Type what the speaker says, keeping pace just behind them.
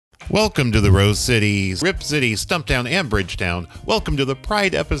Welcome to the Rose Cities, Rip City, Stumptown, and Bridgetown. Welcome to the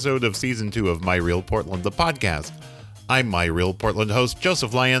Pride episode of Season 2 of My Real Portland, the podcast. I'm My Real Portland host,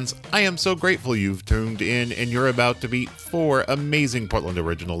 Joseph Lyons. I am so grateful you've tuned in and you're about to meet 4 amazing Portland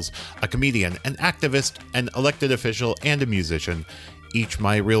originals, a comedian, an activist, an elected official, and a musician. Each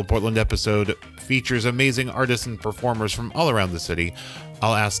My Real Portland episode features amazing artists and performers from all around the city.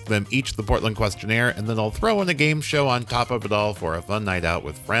 I'll ask them each the Portland questionnaire, and then I'll throw in a game show on top of it all for a fun night out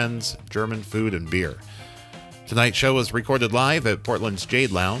with friends, German food, and beer. Tonight's show was recorded live at Portland's Jade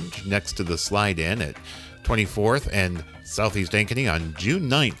Lounge next to the Slide Inn at 24th and Southeast Ankeny on June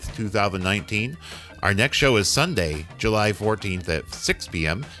 9th, 2019. Our next show is Sunday, July 14th at 6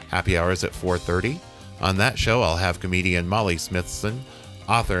 p.m. Happy hours at 4:30. On that show, I'll have comedian Molly Smithson,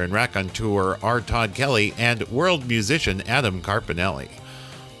 author and raconteur R. Todd Kelly, and world musician Adam Carpinelli.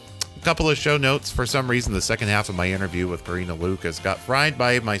 A couple of show notes. For some reason, the second half of my interview with Corina Lucas got fried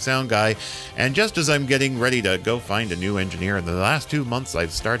by my sound guy, and just as I'm getting ready to go find a new engineer, in the last 2 months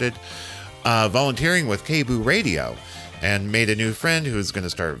I've started volunteering with KBOO Radio and made a new friend who's going to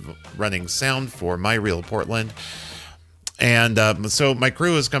start running sound for My Real Portland. And so my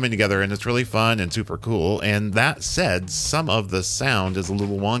crew is coming together, and it's really fun and super cool. And that said, some of the sound is a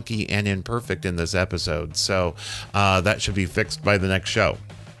little wonky and imperfect in this episode, so that should be fixed by the next show.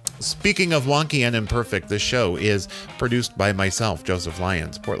 Speaking of wonky and imperfect, this show is produced by myself, Joseph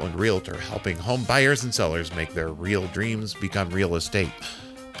Lyons, Portland Realtor, helping home buyers and sellers make their real dreams become real estate.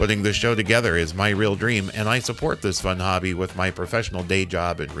 Putting this show together is my real dream, and I support this fun hobby with my professional day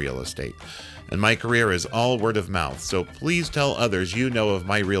job in real estate. And my career is all word of mouth, so please tell others you know of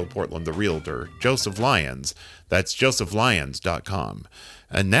My Real Portland, the Realtor, Joseph Lyons. That's josephlyons.com.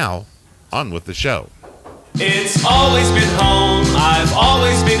 And now, on with the show. It's always been home, I've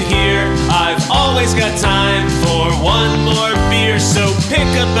always been here, I've always got time for one more beer. So pick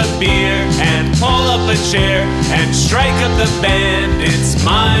up a beer and pull up a chair and strike up the band. It's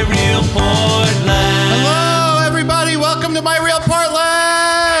My Real Portland. Hello, everybody. Welcome to My Real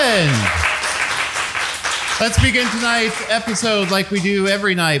Portland. Let's begin tonight's episode like we do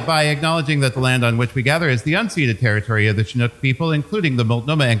every night by acknowledging that the land on which we gather is the unceded territory of the Chinook people, including the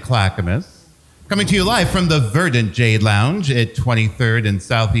Multnomah and Clackamas. Coming to you live from the verdant Jade Lounge at 23rd and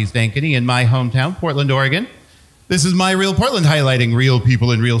Southeast Ankeny in my hometown, Portland, Oregon. This is My Real Portland, highlighting real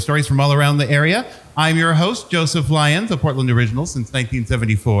people and real stories from all around the area. I'm your host, Joseph Lyons, a Portland original since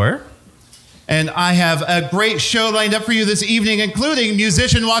 1974. And I have a great show lined up for you this evening, including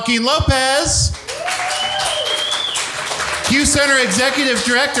musician Joaquin Lopez, Q Center Executive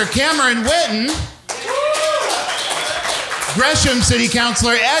Director Cameron Whitten, Gresham City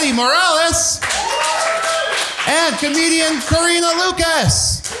Councilor Eddy Morales, and comedian Corina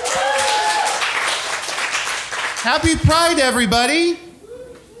Lucas. Happy Pride, everybody.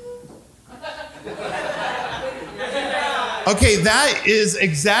 Okay, that is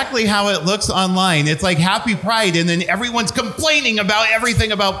exactly how it looks online. It's like Happy Pride, and then everyone's complaining about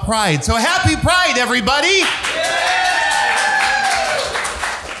everything about Pride. So Happy Pride, everybody.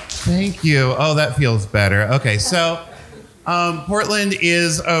 Thank you. Oh, that feels better. Okay, so Portland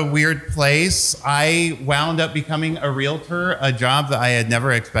is a weird place. I wound up becoming a realtor, a job that I had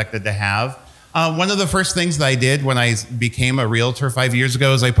never expected to have. One of the first things that I did when I became a realtor 5 years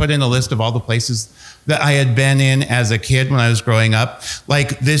ago is I put in a list of all the places that I had been in as a kid when I was growing up.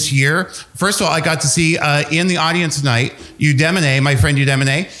 Like this year, first of all, I got to see in the audience tonight, Udemine, my friend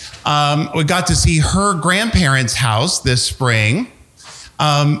Udemine. We got to see her grandparents' house this spring,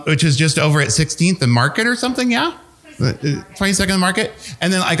 which is just over at 16th and Market or something, yeah? 22nd Market.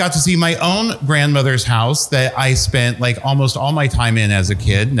 And then I got to see my own grandmother's house that I spent like almost all my time in as a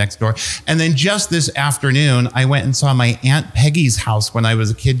kid next door. And then just this afternoon, I went and saw my Aunt Peggy's house when I was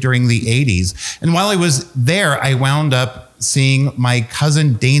a kid during the 80s. And while I was there, I wound up seeing my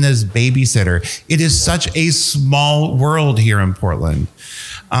cousin Dana's babysitter. It is such a small world here in Portland.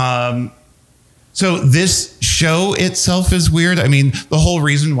 So this show itself is weird. I mean, the whole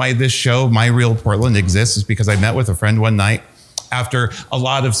reason why this show, My Real Portland, exists is because I met with a friend one night after a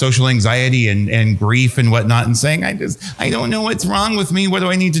lot of social anxiety and grief and whatnot, and saying, I don't know what's wrong with me. What do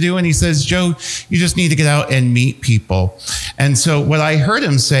I need to do? And he says, Joe, you just need to get out and meet people. And so what I heard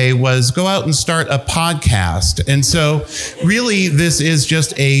him say was, go out and start a podcast. And so really, this is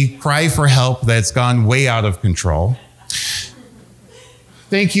just a cry for help that's gone way out of control.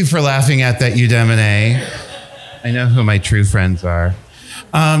 Thank you for laughing at that, Udemine. I know who my true friends are.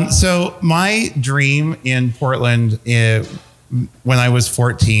 So my dream in Portland when I was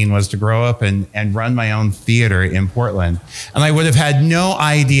 14 was to grow up and run my own theater in Portland. And I would have had no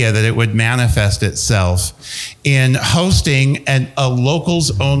idea that it would manifest itself in hosting a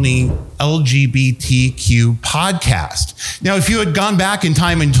locals-only LGBTQ podcast. Now, if you had gone back in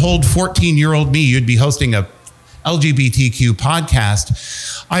time and told 14-year-old me you'd be hosting a LGBTQ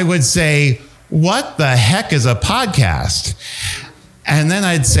podcast, I would say, what the heck is a podcast? And then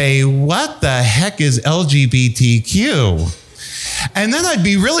I'd say, what the heck is LGBTQ? And then I'd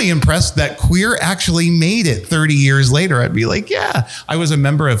be really impressed that queer actually made it 30 years later. I'd be like, yeah, I was a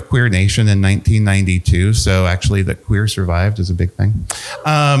member of Queer Nation in 1992. So actually that queer survived is a big thing.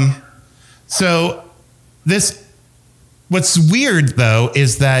 What's weird though,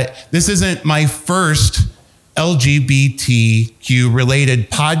 is that this isn't my first LGBTQ related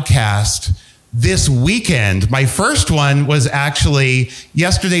podcast this weekend. My first one was actually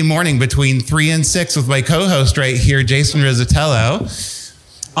yesterday morning between 3 and 6 with my co-host right here, Jason Rizzatello,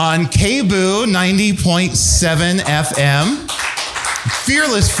 on KBOO 90.7 FM,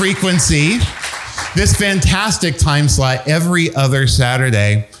 Fearless Frequency, this fantastic time slot every other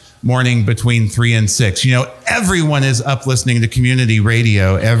Saturday morning between 3 and 6. You know, everyone is up listening to community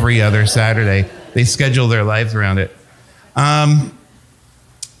radio every other Saturday. They schedule their lives around it.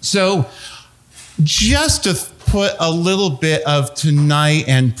 So just to put a little bit of tonight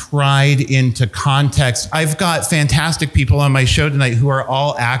and pride into context, I've got fantastic people on my show tonight who are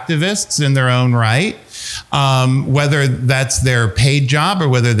all activists in their own right, whether that's their paid job or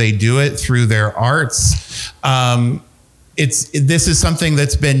whether they do it through their arts. This is something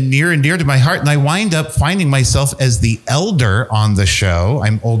that's been near and dear to my heart, and I wind up finding myself as the elder on the show.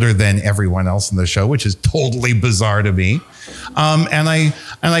 I'm older than everyone else in the show, which is totally bizarre to me. And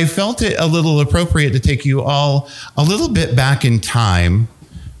I felt it a little appropriate to take you all a little bit back in time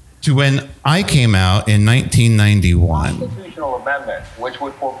to when I came out in 1991. Constitutional amendment which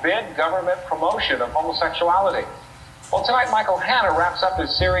would forbid government promotion of homosexuality. Well, tonight, Michael Hanna wraps up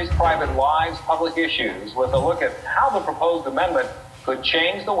his series, Private Lives, Public Issues, with a look at how the proposed amendment could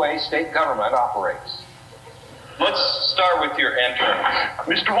change the way state government operates. Let's start with your entrance.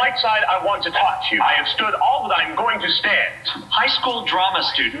 Mr. Whiteside, I want to talk to you. I have stood all that I'm going to stand. High school drama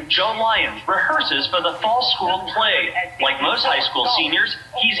student Joe Lyons rehearses for the fall school play. Like most high school seniors,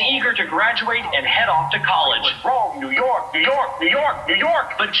 he's eager to graduate and head off to college. Rome, New York, New York, New York, New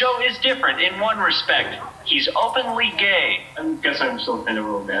York. But Joe is different in one respect. He's openly gay. I guess I'm still kind of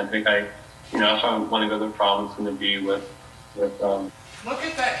romantic. If I want to go to the prom, it's going to be with Look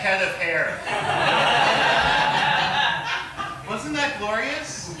at that head of hair. Wasn't that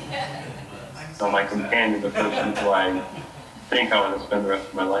glorious? my companion, the person who I think I want to spend the rest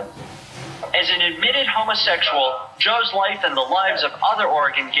of my life with. As an admitted homosexual, Joe's life and the lives of other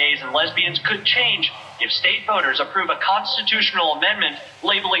Oregon gays and lesbians could change if state voters approve a constitutional amendment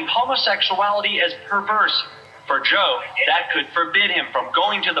labeling homosexuality as perverse. For Joe, that could forbid him from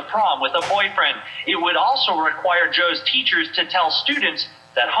going to the prom with a boyfriend. It would also require Joe's teachers to tell students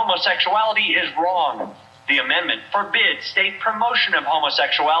that homosexuality is wrong. The amendment forbids state promotion of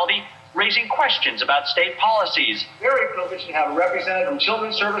homosexuality, raising questions about state policies. Very privileged to have a representative from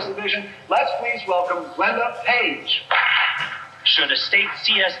Children's Service Division. Let's please welcome Glenda Page. Should a state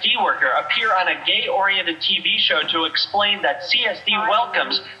CSD worker appear on a gay-oriented TV show to explain that CSD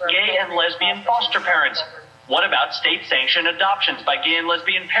welcomes gay and lesbian foster parents? What about state-sanctioned adoptions by gay and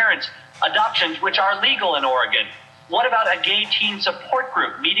lesbian parents, adoptions which are legal in Oregon? What about a gay teen support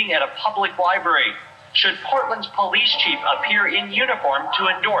group meeting at a public library? Should Portland's police chief appear in uniform to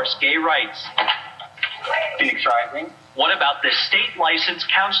endorse gay rights? Phoenix Rising. What about the state-licensed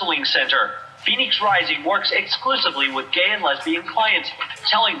counseling center? Phoenix Rising works exclusively with gay and lesbian clients,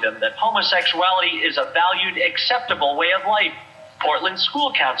 telling them that homosexuality is a valued, acceptable way of life. Portland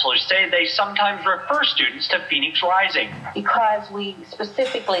school counselors say they sometimes refer students to Phoenix Rising. Because we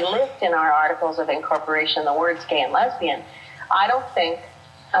specifically list in our articles of incorporation the words gay and lesbian, I don't think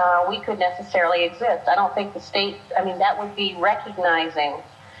we could necessarily exist. I don't think the state, that would be recognizing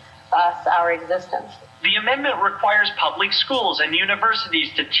us, our existence. The amendment requires public schools and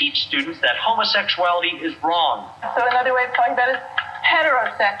universities to teach students that homosexuality is wrong. So another way of talking about it is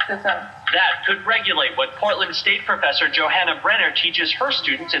heterosexism. That could regulate what Portland State professor Johanna Brenner teaches her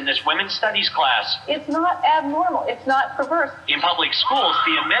students in this women's studies class. It's not abnormal. It's not perverse. In public schools,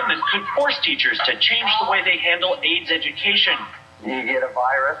 the amendment could force teachers to change the way they handle AIDS education. You get a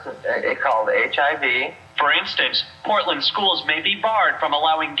virus called HIV. For instance, Portland schools may be barred from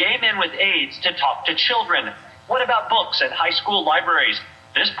allowing gay men with AIDS to talk to children. What about books and high school libraries?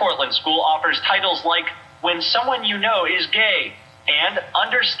 This Portland school offers titles like When Someone You Know Is Gay, and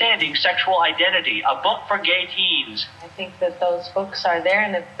Understanding Sexual Identity, a book for gay teens. I think that those books are there,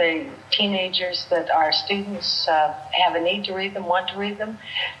 and if the teenagers that are students have a need to read them, want to read them,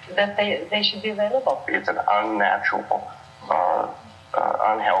 that they should be available. It's an unnatural,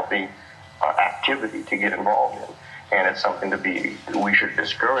 unhealthy activity to get involved in, and it's something we should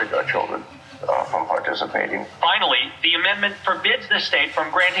discourage our children from participating. Finally, the amendment forbids the state from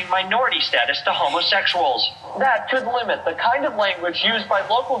granting minority status to homosexuals. That could limit the kind of language used by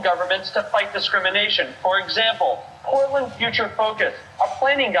local governments to fight discrimination. For example, Portland Future Focus, a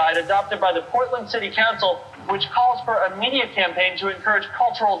planning guide adopted by the Portland City Council, which calls for a media campaign to encourage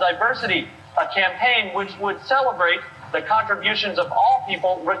cultural diversity, a campaign which would celebrate the contributions of all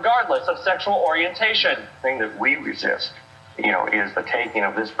people regardless of sexual orientation. The thing that we resist, is the taking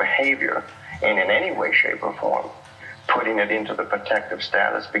of this behavior and in any way, shape, or form, putting it into the protective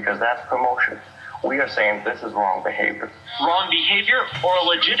status, because that's promotion. We are saying this is wrong behavior. Wrong behavior or a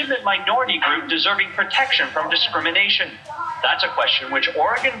legitimate minority group deserving protection from discrimination? That's a question which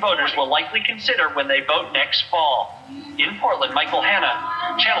Oregon voters will likely consider when they vote next fall. In Portland, Michael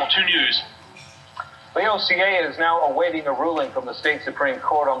Hanna, Channel 2 News. The OCA is now awaiting a ruling from the state Supreme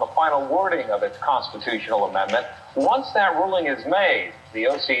Court on the final wording of its constitutional amendment. Once that ruling is made, the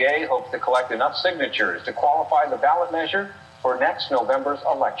OCA hopes to collect enough signatures to qualify the ballot measure for next November's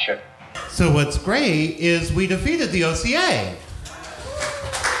election. So what's great is we defeated the OCA.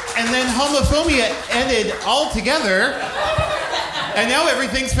 And then homophobia ended altogether. And now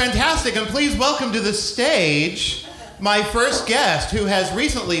everything's fantastic. And please welcome to the stage my first guest, who has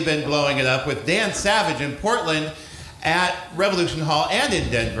recently been blowing it up with Dan Savage in Portland at Revolution Hall and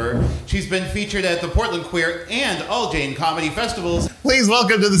in Denver. She's been featured at the Portland Queer and All Jane Comedy Festivals. Please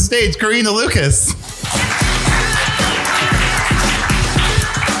welcome to the stage, Corina Lucas.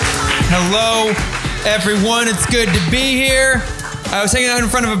 Hello, everyone. It's good to be here. I was hanging out in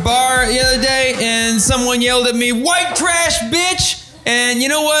front of a bar the other day, and someone yelled at me, "White trash, bitch!" And you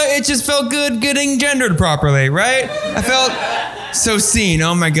know what? It just felt good getting gendered properly, right? I felt so seen.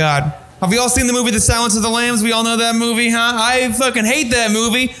 Oh my God. Have we all seen the movie The Silence of the Lambs? We all know that movie, huh? I fucking hate that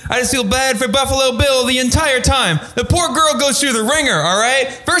movie. I just feel bad for Buffalo Bill the entire time. The poor girl goes through the ringer, all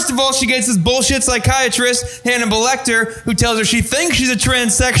right? First of all, she gets this bullshit psychiatrist, Hannibal Lecter, who tells her she thinks she's a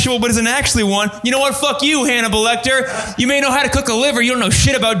transsexual but isn't actually one. You know what? Fuck you, Hannibal Lecter. You may know how to cook a liver. You don't know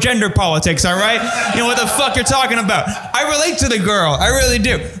shit about gender politics, all right? You know what the fuck you're talking about. I relate to the girl. I really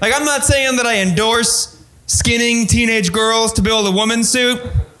do. Like, I'm not saying that I endorse skinning teenage girls to build a woman suit,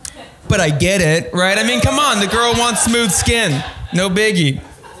 but I get it, right? I mean, come on, the girl wants smooth skin. No biggie.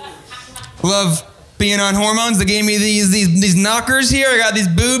 Love being on hormones. They gave me these knockers here. I got these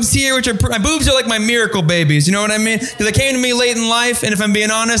boobs here, which are, my boobs are like my miracle babies, you know what I mean? Because they came to me late in life, and if I'm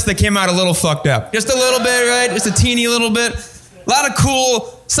being honest, they came out a little fucked up. Just a little bit, right? Just a teeny little bit. A lot of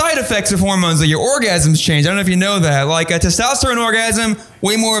cool side effects of hormones, like your orgasms change. I don't know if you know that. Like a testosterone orgasm,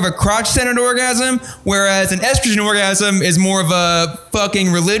 way more of a crotch-centered orgasm, whereas an estrogen orgasm is more of a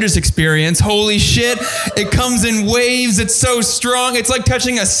fucking religious experience. Holy shit. It comes in waves. It's so strong. It's like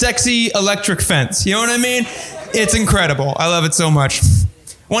touching a sexy electric fence. You know what I mean? It's incredible. I love it so much.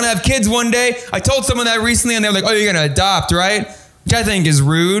 Want to have kids one day? I told someone that recently, and they were like, "Oh, you're going to adopt, right?" Which I think is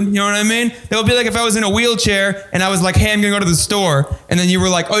rude, you know what I mean? It would be like if I was in a wheelchair and I was like, "Hey, I'm gonna go to the store," and then you were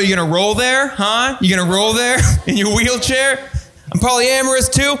like, "Oh, you're gonna roll there, huh? You gonna roll there in your wheelchair?" I'm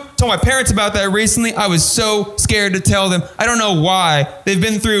polyamorous too. Told my parents about that recently. I was so scared to tell them. I don't know why. They've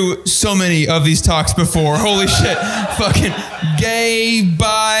been through so many of these talks before. Holy shit. Fucking gay,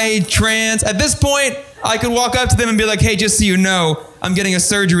 bi, trans. At this point, I could walk up to them and be like, "Hey, just so you know, I'm getting a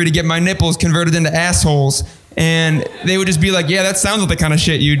surgery to get my nipples converted into assholes." And they would just be like, "Yeah, that sounds like the kind of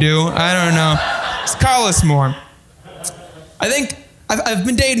shit you do." I don't know. Just call us more. I think I've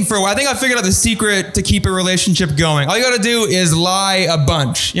been dating for a while. I think I figured out the secret to keep a relationship going. All you gotta do is lie a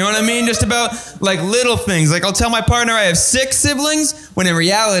bunch. You know what I mean? Just about like little things. Like I'll tell my partner I have 6 siblings, when in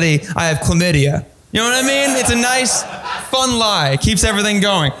reality, I have chlamydia. You know what I mean? It's a nice, fun lie. It keeps everything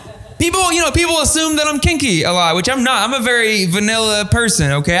going. People assume that I'm kinky a lot, which I'm not. I'm a very vanilla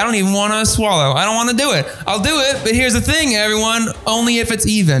person, okay? I don't even want to swallow. I don't want to do it. I'll do it, but here's the thing, everyone. Only if it's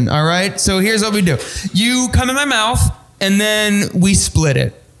even, all right? So here's what we do. You come in my mouth, and then we split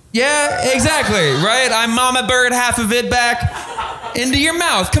it. Yeah, exactly, right? I mama bird half of it back into your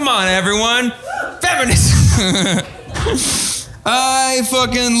mouth. Come on, everyone. Feminism. I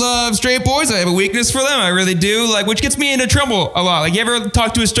fucking love straight boys. I have a weakness for them. I really do. Like, which gets me into trouble a lot. Like, you ever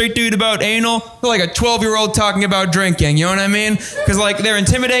talk to a straight dude about anal? They're like a 12-year-old talking about drinking. You know what I mean? Because, like, they're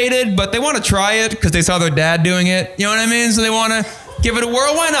intimidated, but they want to try it because they saw their dad doing it. You know what I mean? So they want to give it a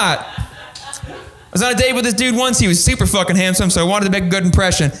whirl. Why not? was on a date with this dude once. He was super fucking handsome, so I wanted to make a good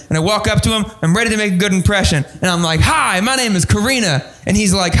impression. And I walk up to him. I'm ready to make a good impression. And I'm like, hi, my name is Corina. And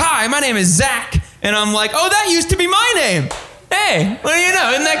he's like, hi, my name is Zach. And I'm like, oh, that used to be my name. Hey, what do you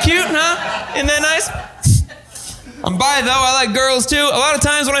know? Isn't that cute, huh? Isn't that nice? I'm bi, though. I like girls, too. A lot of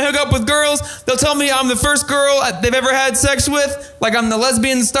times when I hook up with girls, they'll tell me I'm the first girl they've ever had sex with. Like I'm the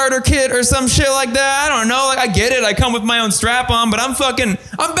lesbian starter kit or some shit like that. I don't know. Like, I get it. I come with my own strap-on, but I'm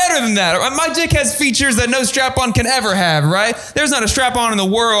better than that. My dick has features that no strap-on can ever have, right? There's not a strap-on in the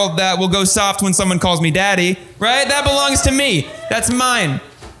world that will go soft when someone calls me daddy, right? That belongs to me. That's mine.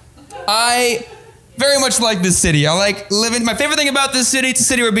 I very much like this city. I like living. My favorite thing about this city, it's a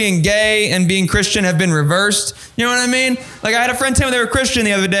city where being gay and being Christian have been reversed. You know what I mean? Like I had a friend tell me they were Christian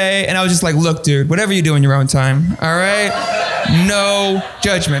the other day, and I was just like, look, dude, whatever you do in your own time, all right? No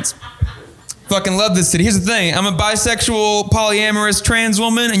judgments. Fucking love this city. Here's the thing. I'm a bisexual, polyamorous trans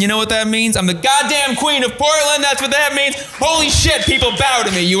woman, and you know what that means? I'm the goddamn queen of Portland. That's what that means. Holy shit, people bow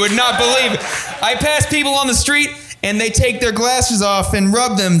to me. You would not believe it. I pass people on the street, and they take their glasses off and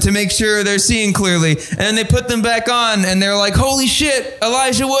rub them to make sure they're seeing clearly. And then they put them back on, and they're like, holy shit,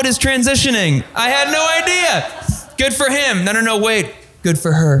 Elijah Wood is transitioning. I had no idea. Good for him. No, wait. Good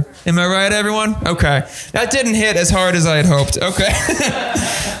for her. Am I right, everyone? Okay. That didn't hit as hard as I had hoped. Okay.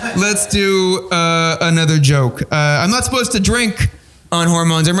 Let's do another joke. I'm not supposed to drink on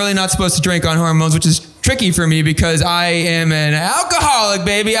hormones. I'm really not supposed to drink on hormones, which is tricky for me because I am an alcoholic,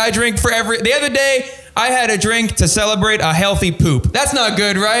 baby. I drink for the other day, I had a drink to celebrate a healthy poop. That's not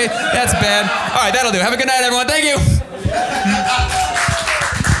good, right? That's bad. All right, that'll do. Have a good night, everyone. Thank you.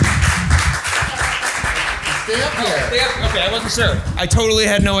 Stay up here. Stay up. Okay, I wasn't sure. I totally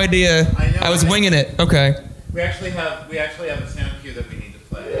had no idea. I was winging it. Okay. We actually have a sound cue that we need to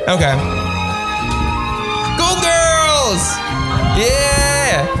play. Okay. Go Girls!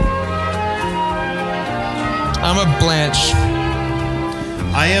 Yeah! I'm a Blanche.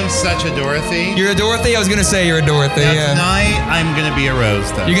 I am such a Dorothy. You're a Dorothy? I was going to say you're a Dorothy, yeah. Tonight, I'm going to be a Rose,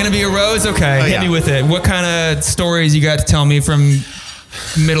 though. You're going to be a Rose? Okay, hit me with it. What kind of stories you got to tell me from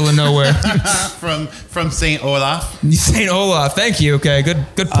middle of nowhere? from St. Olaf. St. Olaf, thank you. Okay,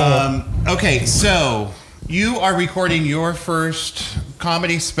 good poll. Okay, so you are recording your first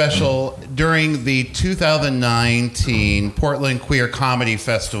comedy special during the 2019 Portland Queer Comedy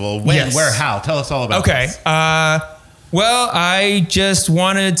Festival. When, yes. Where, how? Tell us all about this. Well, I just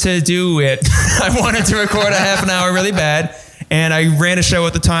wanted to do it. I wanted to record a half an hour really bad. And I ran a show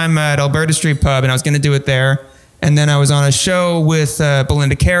at the time at Alberta Street Pub, and I was going to do it there. And then I was on a show with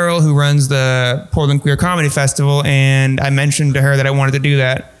Belinda Carroll, who runs the Portland Queer Comedy Festival. And I mentioned to her that I wanted to do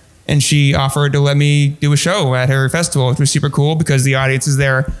that. And she offered to let me do a show at her festival, which was super cool because the audience is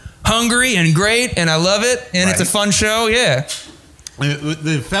there hungry and great. And I love it. And It's a fun show. Yeah.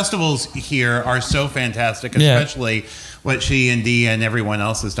 The festivals here are so fantastic, especially what she and Dee and everyone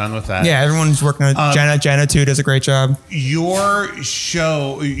else has done with that. Yeah, everyone's working on it. Jana, too, does a great job. Your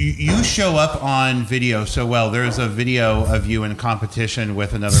show, you show up on video so well. There's a video of you in competition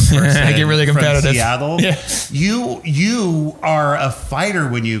with another person I get really competitive. from Seattle. Yeah. You are a fighter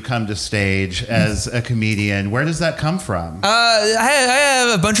when you come to stage as a comedian. Where does that come from? I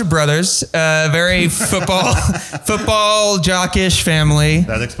have a bunch of brothers, very football jockish family.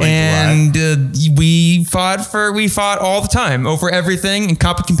 That explains a lot. And we fought all the time over everything, and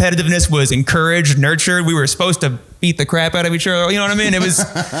competitiveness was encouraged, nurtured. We were supposed to beat the crap out of each other. You know what I mean? It was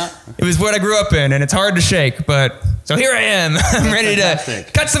what I grew up in, and it's hard to shake. But so here I am. I'm ready to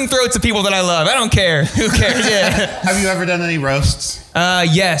cut some throats of people that I love. I don't care. Who cares? Yeah. Have you ever done any roasts?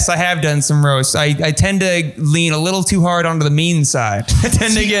 Yes, I have done some roasts. I tend to lean a little too hard onto the mean side. I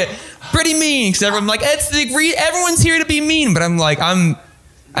tend to get pretty mean because I'm like, everyone's here to be mean, but I'm like,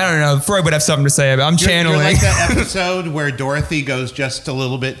 I don't know. Freud would have something to say about it. I'm channeling. You're like that episode where Dorothy goes just a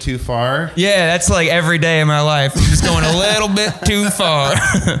little bit too far. Yeah, that's like every day of my life. I'm just going a little bit too far.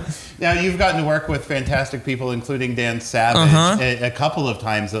 Now, you've gotten to work with fantastic people, including Dan Savage, a couple of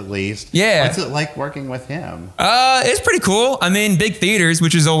times at least. Yeah. What's it like working with him? It's pretty cool. I mean, big theaters,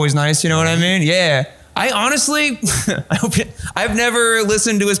 which is always nice. You know what I mean? Yeah. I honestly, I've never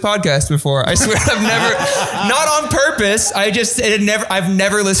listened to his podcast before. I swear I've never, not on purpose. I've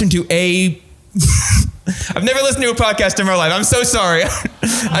never listened to a podcast in my life. I'm so sorry.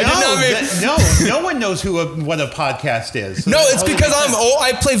 No one knows what a podcast is. So no, it's because I'm old.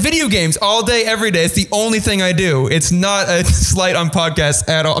 I play video games all day, every day. It's the only thing I do. It's not a slight on podcasts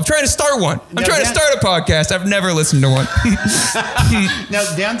at all. I'm trying to start one. I'm trying to start a podcast. I've never listened to one. Now,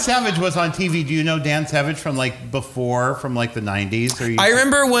 Dan Savage was on TV. Do you know Dan Savage from like before, from like the 90s? I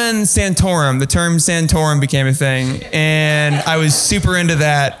remember when the term Santorum became a thing, and I was super into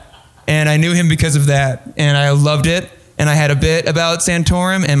that. and I knew him because of that, and I loved it. And I had a bit about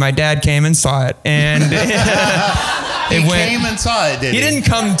Santorum, and my dad came and saw it, and He came and saw it, did he? He didn't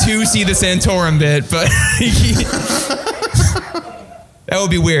come to see the Santorum bit, but that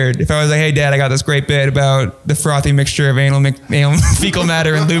would be weird if I was like, hey, Dad, I got this great bit about the frothy mixture of anal fecal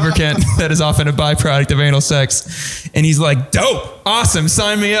matter and lubricant that is often a byproduct of anal sex. And he's like, dope, awesome,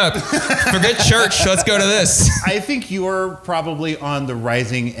 sign me up. Forget church, let's go to this. I think you're probably on the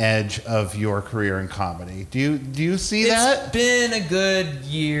rising edge of your career in comedy. Do you see that? It's been a good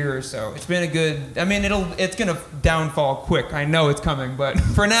year or so. It's been a good, I mean, it's going to downfall quick. I know it's coming, but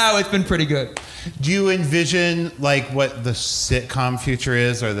for now, it's been pretty good. Do you envision like what the sitcom future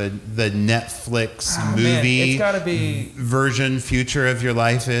is, or the Netflix movie it's gotta be version future of your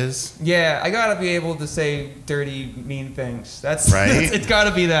life is? Yeah, I gotta be able to say dirty, mean things. That's right. It's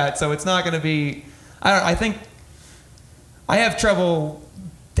gotta be that. So it's not gonna be. I think I have trouble.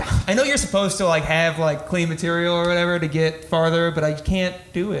 I know you're supposed to like have like clean material or whatever to get farther, but I can't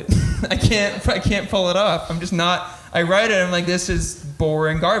do it. I can't pull it off. I'm just not. I write it, I'm like, this is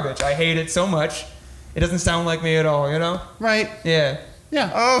boring garbage. I hate it so much. It doesn't sound like me at all, you know? Right. Yeah.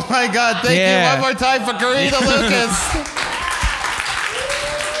 Yeah. Oh my God, thank you one more time for Corina Lucas.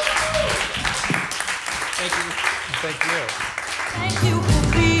 Thank you. Thank you. Thank you for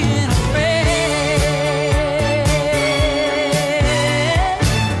being a friend.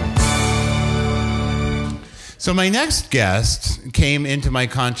 So my next guest came into my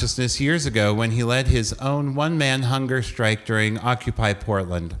consciousness years ago when he led his own one-man hunger strike during Occupy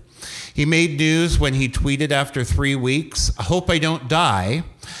Portland. He made news when he tweeted after 3 weeks, "I hope I don't die."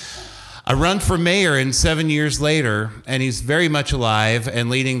 I run for mayor in 7 years later, and he's very much alive and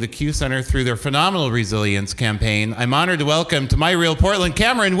leading the Q Center through their phenomenal resilience campaign. I'm honored to welcome to My Real Portland,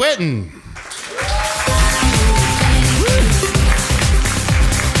 Cameron Whitten.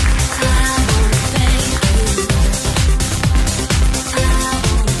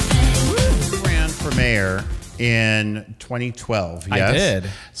 Mayor in 2012, yes? I did.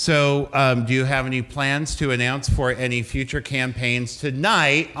 So do you have any plans to announce for any future campaigns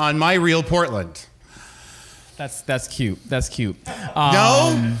tonight on My Real Portland? That's cute. That's cute.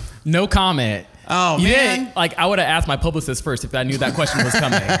 No? No comment. Oh, you man. Didn't, like, I would have asked my publicist first if I knew that question was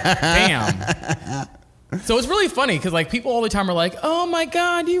coming. Damn. So it's really funny because like people all the time are like, oh my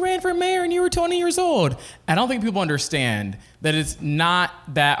God, you ran for mayor and you were 20 years old. I don't think people understand that it's not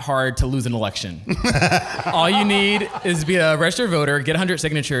that hard to lose an election. All you need is to be a registered voter, get 100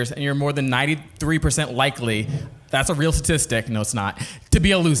 signatures, and you're more than 93% likely, that's a real statistic, no it's not, to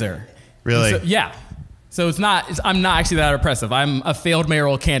be a loser. Really? So, yeah. So I'm not actually that impressive. I'm a failed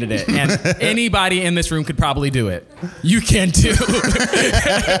mayoral candidate, and anybody in this room could probably do it. You can too.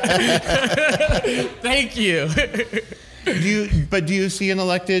 Thank you. Do you see an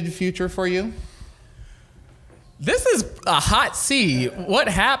elected future for you? This is a hot seat. What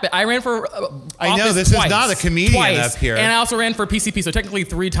happened? I ran for I know, this twice, is not a comedian twice, up here. And I also ran for PCP, so technically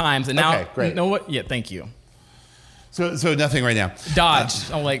 3 times. And now, okay, great. You know what? Yeah, thank you. So nothing right now. Dodge.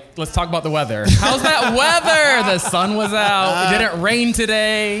 I'm like, let's talk about the weather. How's that weather? The sun was out. It didn't rain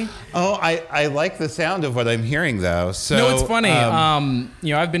today. Oh, I like the sound of what I'm hearing though. So no, it's funny.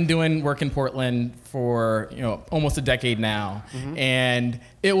 You know, I've been doing work in Portland for almost a decade now, and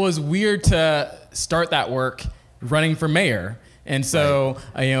it was weird to start that work running for mayor. And so,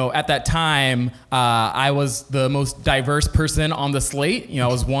 at that time, I was the most diverse person on the slate. I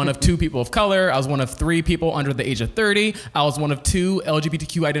was one of 2 people of color. I was one of 3 people under the age of 30. I was one of 2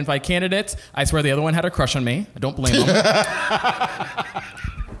 LGBTQ identified candidates. I swear the other one had a crush on me. I don't blame him.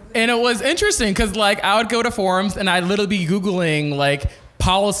 And it was interesting because, like, I would go to forums and I'd literally be Googling, like,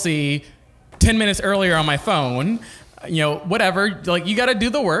 policy 10 minutes earlier on my phone. Whatever. Like, you got to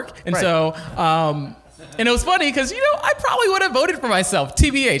do the work. And so... and it was funny because, I probably would have voted for myself,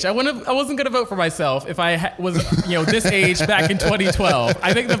 TBH. I wasn't going to vote for myself if I was, this age back in 2012.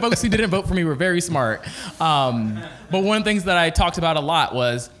 I think the folks who didn't vote for me were very smart. But one of the things that I talked about a lot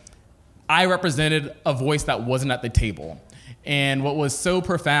was I represented a voice that wasn't at the table. And what was so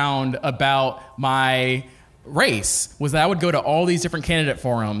profound about my race was that I would go to all these different candidate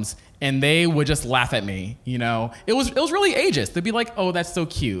forums and they would just laugh at me, It was really ageist. They'd be like, oh, that's so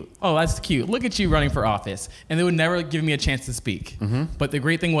cute. Oh, that's cute. Look at you running for office. And they would never give me a chance to speak. Mm-hmm. But the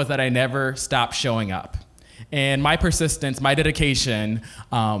great thing was that I never stopped showing up. And my persistence, my dedication,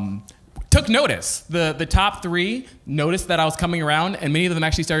 took notice. The top 3 noticed that I was coming around, and many of them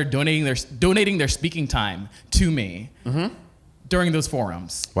actually started donating their speaking time to me. Mm-hmm. during those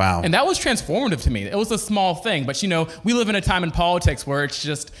forums. Wow. And that was transformative to me. It was a small thing, but we live in a time in politics where it's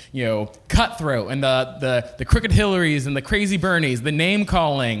just, cutthroat, and the crooked Hillarys and the crazy Bernies, the name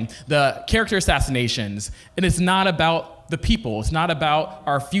calling, the character assassinations. And it's not about the people. It's not about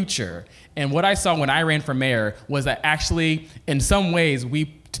our future. And what I saw when I ran for mayor was that actually, in some ways,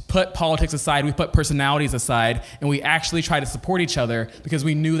 we put politics aside, we put personalities aside, and we actually try to support each other because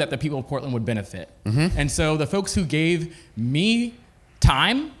we knew that the people of Portland would benefit. And so the folks who gave me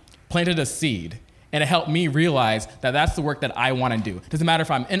time planted a seed, and it helped me realize that that's the work that I want to do. Doesn't matter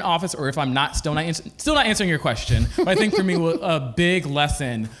if I'm in office or if I'm still not answering your question. But I think for me, a big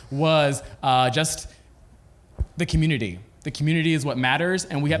lesson was just the community. The community is what matters,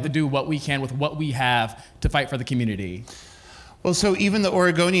 and we have to do what we can with what we have to fight for the community. Well, so even the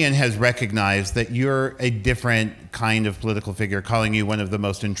Oregonian has recognized that you're a different kind of political figure, calling you one of the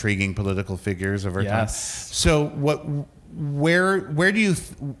most intriguing political figures over time. So where do you,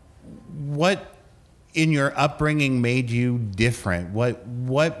 what in your upbringing made you different?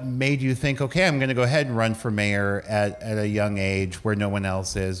 What made you think, okay, I'm going to go ahead and run for mayor at a young age where no one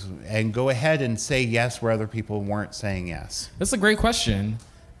else is, and go ahead and say yes where other people weren't saying yes? That's a great question.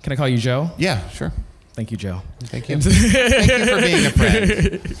 Can I call you Joe? Yeah, sure. Thank you, Joe. Thank you. Thank you for being a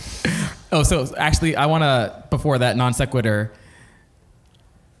friend. Oh, so actually, I want to, before that non sequitur,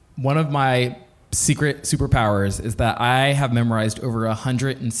 one of my secret superpowers is that I have memorized over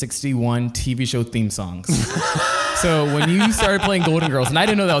 161 TV show theme songs. So when you started playing Golden Girls, and I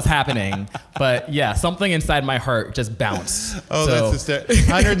didn't know that was happening, but yeah, something inside my heart just bounced. Oh, so, that's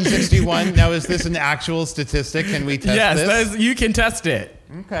 161. Now, is this an actual statistic? Can we test this? Yes, you can test it.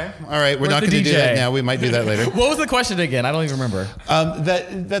 Okay. All right. We're not going to do that now. We might do that later. What was the question again? I don't even remember.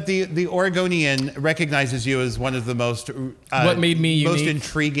 That the Oregonian recognizes you as one of the most what made me most unique?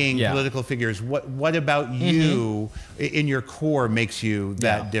 intriguing political figures. What about you in your core makes you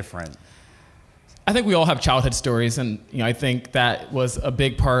that different? I think we all have childhood stories, and I think that was a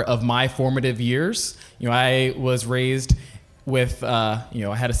big part of my formative years. I was raised with I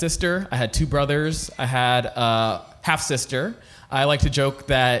had a sister, I had two brothers, I had a half sister. I like to joke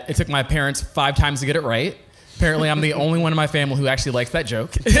that it took my parents 5 times to get it right. Apparently, I'm the only one in my family who actually likes that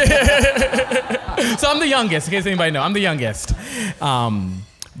joke. So I'm the youngest, in case anybody knows. I'm the youngest.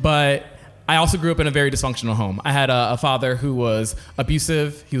 But I also grew up in a very dysfunctional home. I had a father who was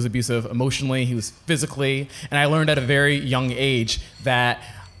abusive. He was abusive emotionally. He was physically. And I learned at a very young age that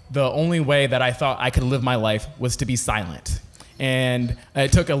the only way that I thought I could live my life was to be silent. And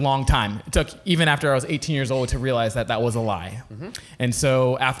it took a long time. It took even after I was 18 years old to realize that that was a lie. And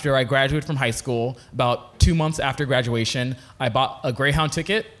so after I graduated from high school, about 2 months after graduation, I bought a Greyhound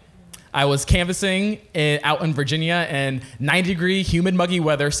ticket. I was canvassing out in Virginia in 90-degree, humid, muggy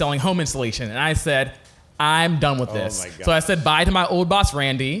weather selling home insulation. And I said, I'm done with this. So I said bye to my old boss,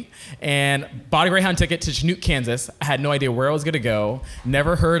 Randy, and bought a Greyhound ticket to Chanute, Kansas. I had no idea where I was going to go.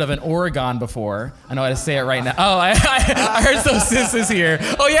 Never heard of an Oregon before. I know how to say it right now. Oh, I heard some sisters here.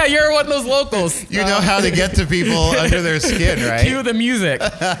 Oh, yeah, you're one of those locals. You know how to get to people under their skin, right? Cue the music.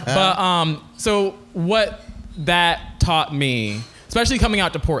 But so what that taught me, especially coming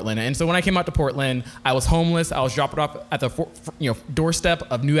out to Portland. And so when I came out to Portland, I was homeless. I was dropped off at the doorstep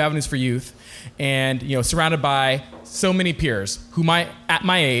of New Avenues for Youth, and surrounded by so many peers who at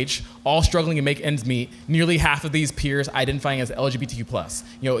my age, all struggling to make ends meet. Nearly half of these peers identifying as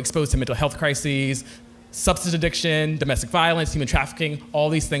LGBTQ+, exposed to mental health crises, substance addiction, domestic violence, human trafficking, all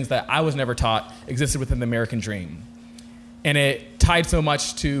these things that I was never taught existed within the American dream. And it tied so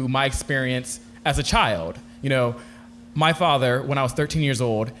much to my experience as a child. My father, when I was 13 years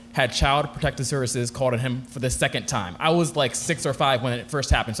old, had Child Protective Services called on him for the second time. I was like 6 or 5 when it first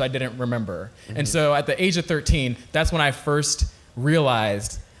happened, so I didn't remember. And so at the age of 13, that's when I first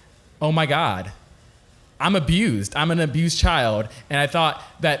realized, oh my God, I'm abused. I'm an abused child. And I thought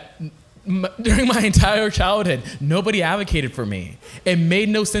that during my entire childhood, nobody advocated for me. It made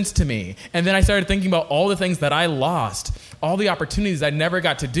no sense to me. And then I started thinking about all the things that I lost, all the opportunities I never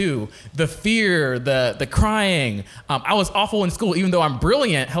got to do, the fear, the crying. I was awful in school, even though I'm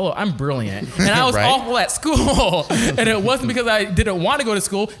brilliant. Hello, I'm brilliant. And I was awful at school. And it wasn't because I didn't want to go to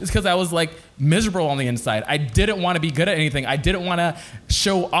school. It's because I was like miserable on the inside. I didn't want to be good at anything. I didn't want to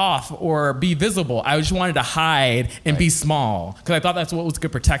show off or be visible. I just wanted to hide and be small because I thought that's what was going to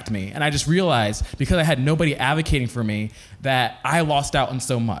protect me. And I just realized because I had nobody advocating for me that I lost out on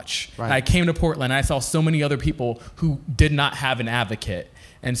so much. And I came to Portland and I saw so many other people who did not have an advocate.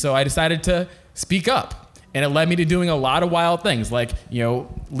 And so I decided to speak up. And it led me to doing a lot of wild things like,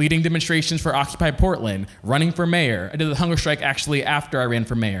 leading demonstrations for Occupy Portland, running for mayor. I did the hunger strike actually after I ran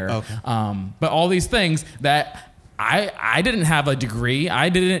for mayor. But all these things that I didn't have a degree. I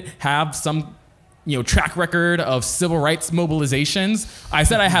didn't have some, track record of civil rights mobilizations. I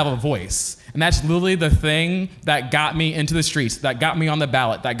said I have a voice. And that's literally the thing that got me into the streets, that got me on the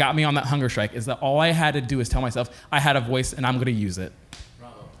ballot, that got me on that hunger strike, is that all I had to do is tell myself I had a voice and I'm going to use it.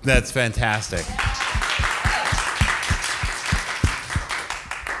 That's fantastic.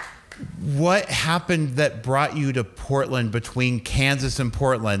 What happened that brought you to Portland between Kansas and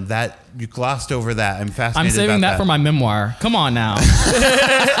Portland? That you glossed over that. I'm fascinated. I'm saving about that for my memoir. Come on now.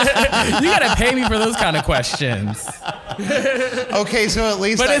 You gotta pay me for those kind of questions. Okay, so at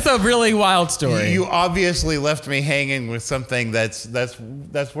least. But it's a really wild story. You obviously left me hanging with something that's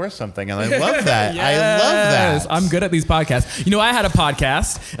worth something, and I love that. Yes. I love that. I'm good at these podcasts. I had a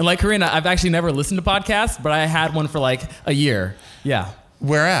podcast, and like Corina, I've actually never listened to podcasts, but I had one for like a year. Yeah.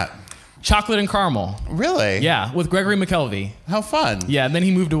 Where at? Chocolate and Caramel. Really? Yeah, with Gregory McKelvey. How fun. Yeah, and then he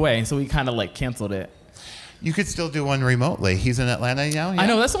moved away, so we kind of like canceled it. You could still do one remotely. He's in Atlanta now? Yeah? I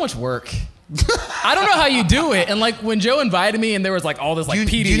know, that's so much work. I don't know how you do it. And like when Joe invited me and there was like all this like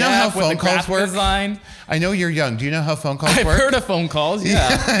PDF do you know how with phone the calls graphic work? design. I know you're young. Do you know how phone calls I've work? heard of phone calls,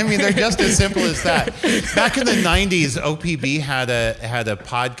 yeah. I mean, they're just as simple as that. Back in the 90s, OPB had a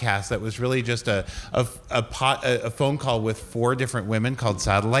podcast that was really just a phone call with 4 different women called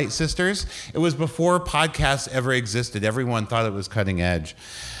Satellite Sisters. It was before podcasts ever existed. Everyone thought it was cutting edge.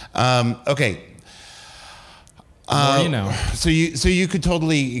 Okay. The more you know. So you could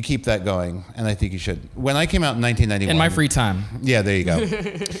totally keep that going, and I think you should. When I came out in 1991, In my free time. yeah, there you go.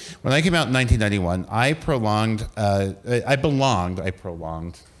 When I came out in 1991, I prolonged.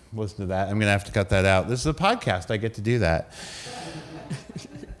 Listen to that. I'm gonna have to cut that out. This is a podcast. I get to do that.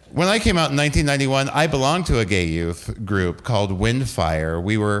 When I came out in 1991, I belonged to a gay youth group called Windfire.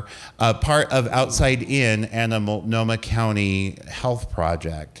 We were part of Outside In and a Multnomah County Health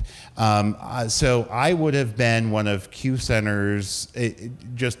Project. So I would have been one of Q Center's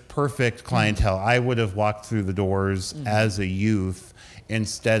just perfect clientele. I would have walked through the doors as a youth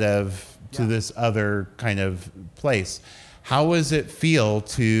instead of to this other kind of place. How does it feel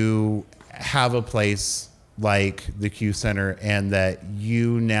to have a place like the Q Center and that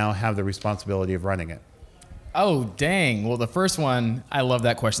you now have the responsibility of running it? Oh, dang. Well, the first one, I love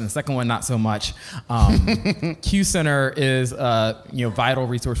that question. The second one, not so much. Q Center is a vital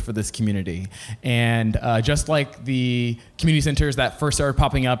resource for this community. And just like the community centers that first started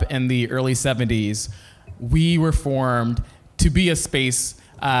popping up in the early 70s, we were formed to be a space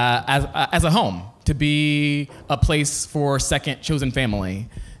as a home, to be a place for second chosen family.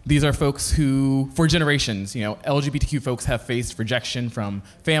 These are folks who, for generations, LGBTQ folks have faced rejection from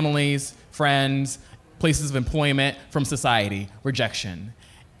families, friends, places of employment, from society, rejection.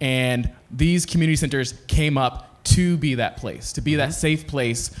 And these community centers came up to be that place, to be that safe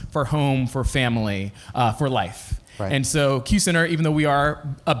place for home, for family, for life. Right. And so Q Center, even though we are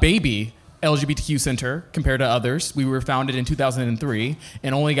a baby LGBTQ center compared to others, we were founded in 2003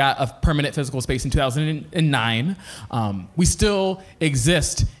 and only got a permanent physical space in 2009. We still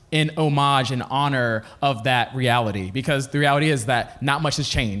exist in homage and honor of that reality, because the reality is that not much has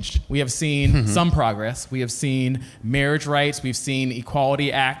changed. We have seen some progress. We have seen marriage rights. We've seen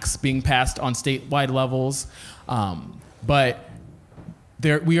equality acts being passed on statewide levels. But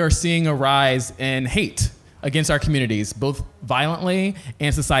we are seeing a rise in hate against our communities, both violently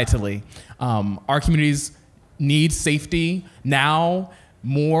and societally. Our communities need safety now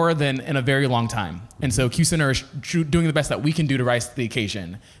more than in a very long time. And so Q Center is doing the best that we can do to rise to the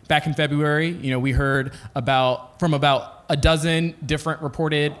occasion. Back in February, we heard from about a dozen different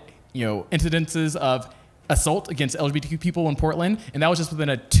reported, incidences of assault against LGBTQ people in Portland, and that was just within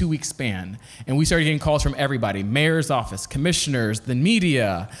a 2-week span. And we started getting calls from everybody, mayor's office, commissioners, the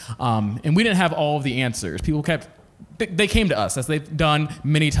media, and we didn't have all of the answers. People they came to us, as they've done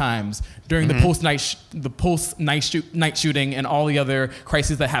many times during the post-night shooting and all the other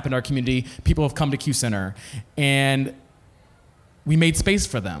crises that happened in our community. People have come to Q Center, and we made space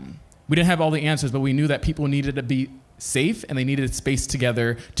for them. We didn't have all the answers, but we knew that people needed to be safe, and they needed space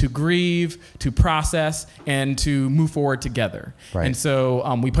together to grieve, to process, and to move forward together. Right. And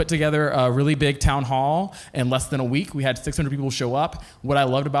so we put together a really big town hall in less than a week. We had 600 people show up. What I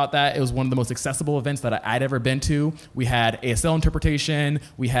loved about that, it was one of the most accessible events that I'd ever been to. We had ASL interpretation,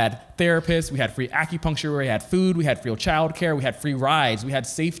 we had therapists, we had free acupuncture, we had food, we had free childcare, we had free rides, we had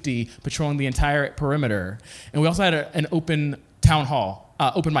safety patrolling the entire perimeter. And we also had an open town hall,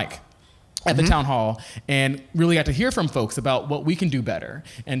 open mic at the town hall, and really got to hear from folks about what we can do better.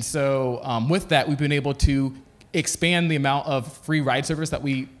 And so with that, we've been able to expand the amount of free ride service that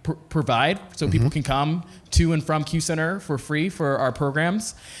we provide so people can come to and from Q Center for free for our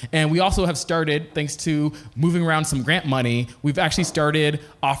programs. And we also have started, thanks to moving around some grant money, we've actually started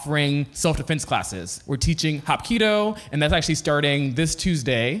offering self-defense classes. We're teaching Hapkido, and that's actually starting this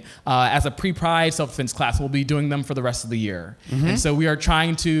Tuesday as a pre-Pride self-defense class. We'll be doing them for the rest of the year. And so we are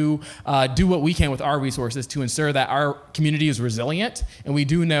trying to do what we can with our resources to ensure that our community is resilient. And we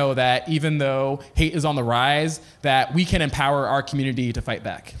do know that even though hate is on the rise, that we can empower our community to fight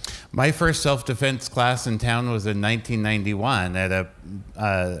back. My first self-defense class in town was in 1991 at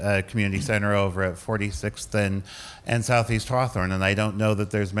a community center over at 46th and Southeast Hawthorne, and I don't know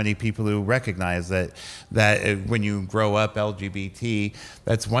that there's many people who recognize that when you grow up LGBT,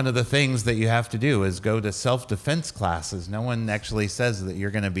 that's one of the things that you have to do is go to self-defense classes. No one actually says that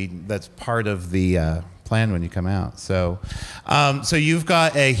you're going to be, that's part of the plan when you come out. So you've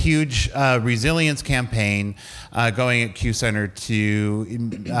got a huge resilience campaign going at Q Center to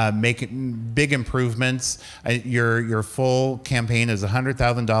make big improvements. Your full campaign is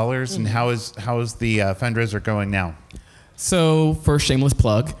 $100,000, and how is the fundraiser going now? So, first shameless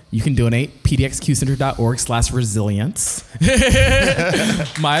plug, you can donate pdxqcenter.org/resilience.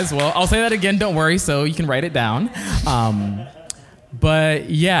 Might as well. I'll say that again, don't worry, so you can write it down. But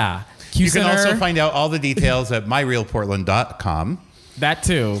yeah, Q You Center, can also find out all the details at myrealportland.com. That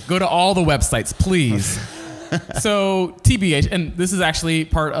too. Go to all the websites, please. So, TBH, and this is actually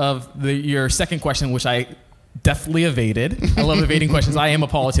part of your second question, which I definitely evaded. I love evading questions. I am a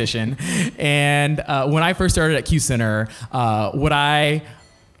politician. And when I first started at Q Center, what I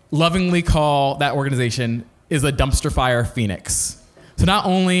lovingly call that organization is a dumpster fire phoenix. So not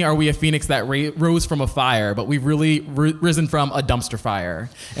only are we a phoenix that rose from a fire, but we've really risen from a dumpster fire.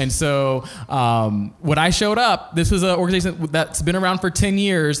 And so when I showed up, this was an organization that's been around for 10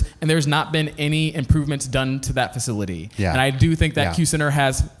 years, and there's not been any improvements done to that facility. Yeah. And I do think that Q Center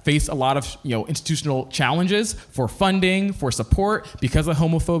has faced a lot of institutional challenges for funding, for support, because of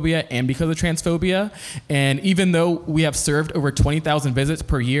homophobia and because of transphobia. And even though we have served over 20,000 visits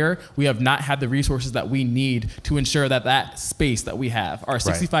per year, we have not had the resources that we need to ensure that that space that we have, our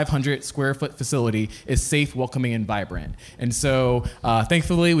 6,500 square foot facility, is safe, welcoming, and vibrant. And so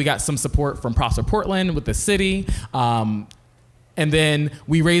thankfully we got some support from Prosper Portland with the city. And then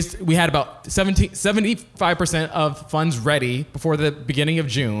we had about 75% of funds ready before the beginning of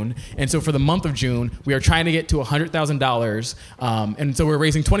June. And so for the month of June, we are trying to get to $100,000. And so we're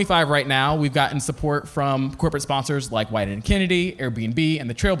raising 25 right now. We've gotten support from corporate sponsors like Whitten and Kennedy, Airbnb, and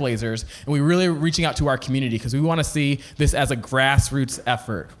the Trailblazers. And we're really reaching out to our community because we want to see this as a grassroots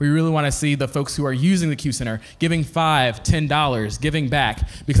effort. We really want to see the folks who are using the Q Center giving $5, $10, giving back,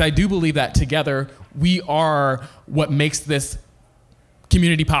 because I do believe that together we are what makes this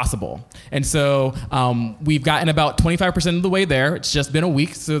community possible. And so we've gotten about 25% of the way there. It's just been a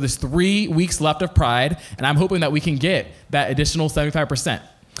week. So there's 3 weeks left of Pride. And I'm hoping that we can get that additional 75%.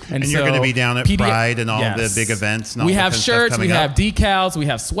 And you're going to be down at Pride and all the big events. And all we have shirts, we have up. decals, we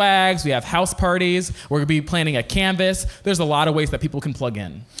have swags, we have house parties. We're going to be planning a canvas. There's a lot of ways that people can plug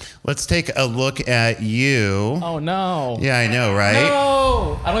in. Let's take a look at you. Oh, no. Yeah, I know, right?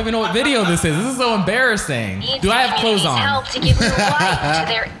 No. I don't even know what video this is. This is so embarrassing. Do I have clothes on? Help to give new life to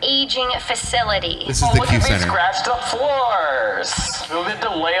their aging facility. This is the Q Center. Scratched up floors. A little bit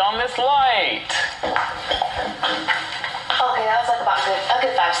delay on this light. Okay, that was like about a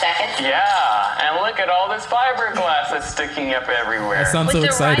good 5 seconds. Yeah, and look at all this fiberglass that's sticking up everywhere. I sound so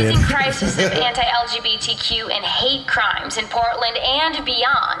excited. With the rising crisis of anti-LGBTQ and hate crimes in Portland and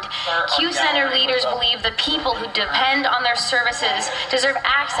beyond, Q Center leaders believe the people who depend on their services deserve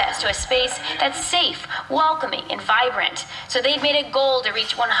access to a space that's safe, welcoming, and vibrant. So they've made a goal to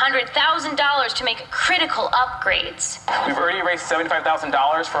reach $100,000 to make critical upgrades. We've already raised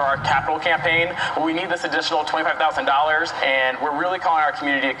 $75,000 for our capital campaign, but we need this additional $25,000. And we're really calling our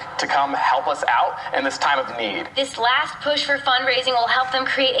community to come help us out in this time of need. This last push for fundraising will help them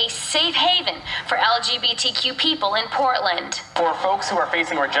create a safe haven for LGBTQ people in Portland. For folks who are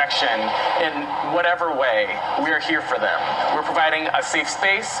facing rejection in whatever way, we are here for them. We're providing a safe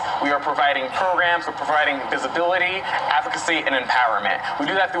space, we are providing programs, we're providing visibility, advocacy, and empowerment. We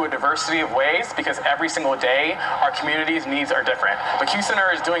do that through a diversity of ways because every single day our community's needs are different. But Q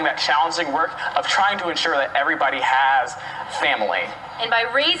Center is doing that challenging work of trying to ensure that everybody has family. And by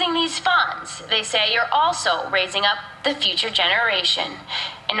raising these funds, they say you're also raising up the future generation.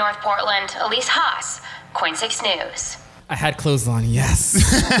 In North Portland, Elise Haas, Coin 6 News. I had clothes on, yes.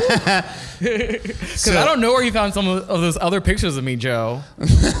 Because I don't know where you found some of those other pictures of me, Joe.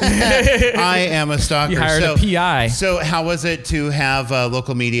 I am a stalker. You hired a PI. So how was it to have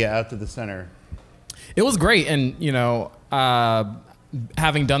local media out to the center? It was great, and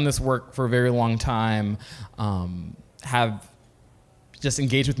having done this work for a very long time, have just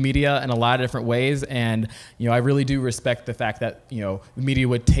engaged with media in a lot of different ways, and I really do respect the fact that the media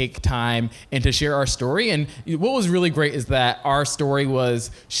would take time and to share our story. And what was really great is that our story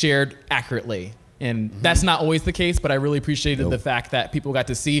was shared accurately. And that's not always the case, but I really appreciated the fact that people got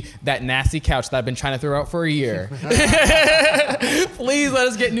to see that nasty couch that I've been trying to throw out for a year. Please let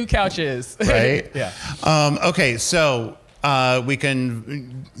us get new couches. Right? Yeah. Okay, so we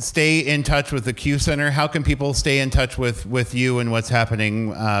can stay in touch with the Q Center. How can people stay in touch with you and what's happening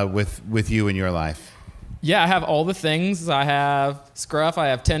with you in your life? Yeah, I have all the things. I have Scruff. I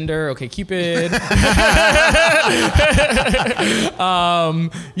have Tinder. Okay, Cupid.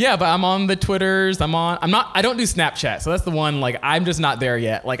 Yeah, but I'm on the Twitters. I don't do Snapchat, so that's the one. I'm just not there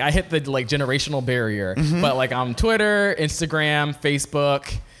yet. I hit the generational barrier. But on Twitter, Instagram,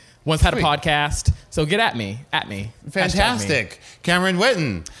 Facebook. Once had a podcast, so get at me. Fantastic. Cameron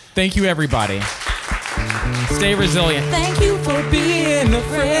Whitten. Thank you, everybody. Stay resilient. Thank you for being a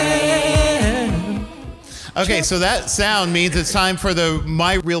friend. Okay, so that sound means it's time for the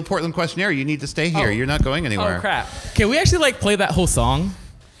My Real Portland questionnaire. You need to stay here. You're not going anywhere. Oh, crap. Can we actually play that whole song?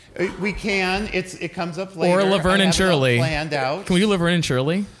 We can. It comes up later. Or Laverne and Shirley. Planned out. Can we do Laverne and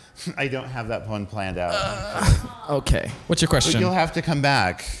Shirley? I don't have that one planned out. Okay. What's your question? But you'll have to come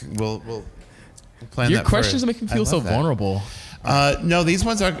back. We'll plan your that. Your questions make me feel so vulnerable. No, these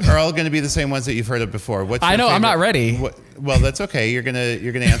ones are all going to be the same ones that you've heard of before. What's your I know. favorite, I'm not ready. Well, that's okay. You're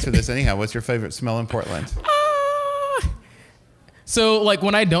gonna answer this anyhow. What's your favorite smell in Portland? So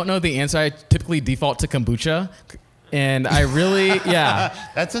when I don't know the answer, I typically default to kombucha. And I really, yeah.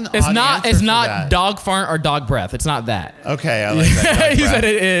 That's an it's odd not answer it's for not that. Dog fart or dog breath. It's not that. Okay, I like that. He said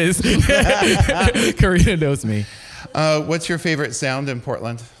it is. Corina knows me. What's your favorite sound in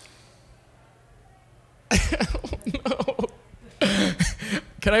Portland? No.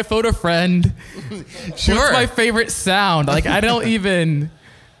 Can I phone a friend? Sure. What's my favorite sound? I don't even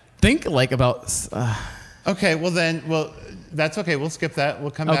think about. Okay, well that's okay. We'll skip that.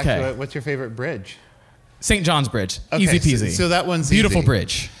 We'll come back to it. What's your favorite bridge? St. John's Bridge. Okay, Easy peasy. So that one's beautiful easy.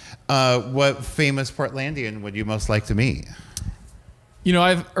 bridge. What famous Portlandian would you most like to meet?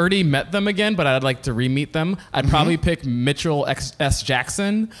 I've already met them again, but I'd like to re-meet them. I'd probably pick Mitchell S.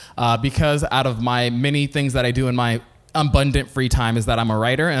 Jackson because out of my many things that I do in my abundant free time is that I'm a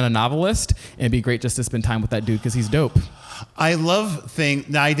writer and a novelist, and it'd be great just to spend time with that dude because he's dope. I love things.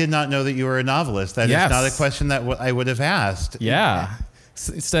 Now, I did not know that you were a novelist. That is not a question that I would have asked. Yeah.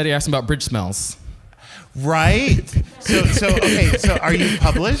 Instead, you asked about bridge smells. Right. So okay. So are you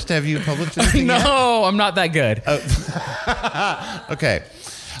published? Have you published anything yet? No, I'm not that good. Okay.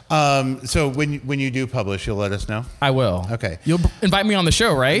 So when you do publish, you'll let us know? I will. Okay. You'll invite me on the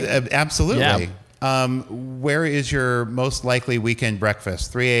show, right? Absolutely. Yeah. Where is your most likely weekend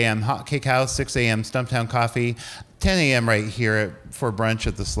breakfast? 3 a.m. Hot Cake House, 6 a.m. Stumptown Coffee, 10 a.m. right here for brunch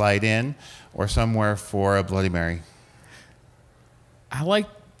at the Slide Inn, or somewhere for a Bloody Mary? I like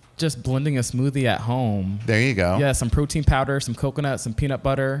just blending a smoothie at home. There you go. Yeah, some protein powder, some coconut, some peanut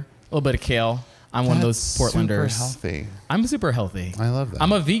butter, a little bit of kale. I'm one of those Portlanders. Super healthy. I'm super healthy. I love that.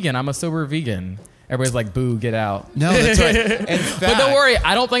 I'm a vegan. I'm a sober vegan. Everybody's like, boo, get out. No, that's right. In fact, but don't worry,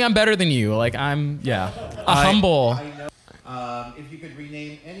 I don't think I'm better than you. I'm humble. I know. If you could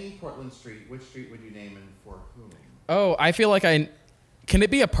rename any Portland street, which street would you name and for whom? Oh, I feel like can it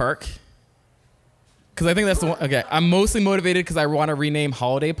be a park? Because I think that's the one. Okay, I'm mostly motivated because I want to rename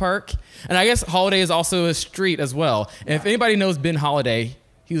Holiday Park. And I guess Holiday is also a street as well. And if anybody knows Ben Holiday,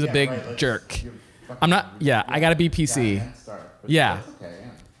 he was a big jerk. I'm not, I got to be PC. Yeah.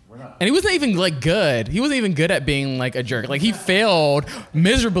 And he wasn't even good. He wasn't even good at being a jerk. He failed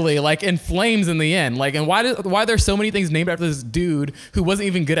miserably, in flames in the end. And why are there so many things named after this dude who wasn't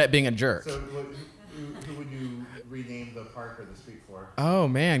even good at being a jerk? So who would you rename the park or the street for? Oh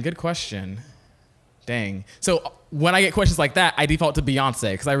man, good question. Dang. So when I get questions like that, I default to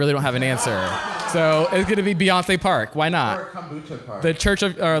Beyonce because I really don't have an answer. So it's going to be Beyonce Park. Why not? Or Kombucha Park. The church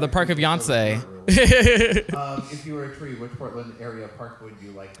of, or the park of Beyonce. If you were a tree, which Portland area park would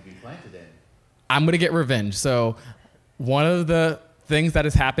you like to be planted in? I'm going to get revenge. So one of the things that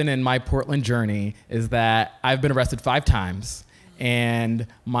has happened in my Portland journey is that I've been arrested 5 times. And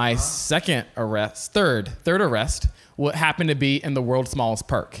my third arrest happened to be in the world's smallest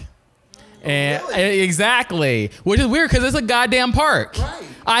park. And exactly, which is weird because it's a goddamn park. Right.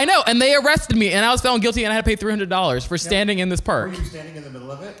 I know, and they arrested me, and I was found guilty, and I had to pay $300 for standing in this park. Were you standing in the middle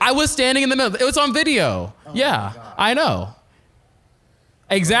of it? I was standing in the middle. It was on video. Oh Yeah, I know.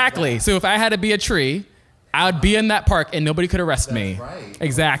 Exactly. So if I had to be a tree, I would be in that park, and nobody could arrest me. Right.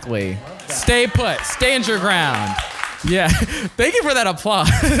 Exactly. Stay put. Stand your ground. Yeah. Thank you for that applause.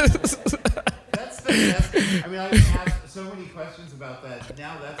 That's the best. I mean, I've asked so many questions about that.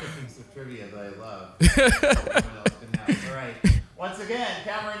 Now that's a piece of trivia that I love. All right. Once again,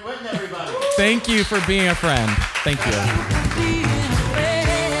 Cameron Whitten, everybody. Thank you for being a friend. Thank you.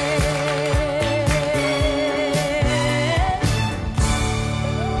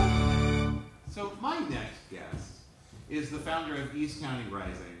 So my next guest is the founder of East County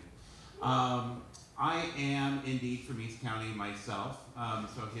Rising. I am indeed from East County myself,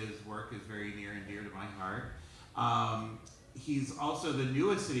 so his work is very near and dear to my heart. He's also the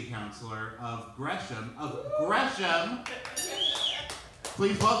newest city councilor of Gresham.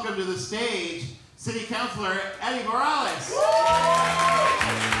 Please welcome to the stage, City Councilor Eddy Morales.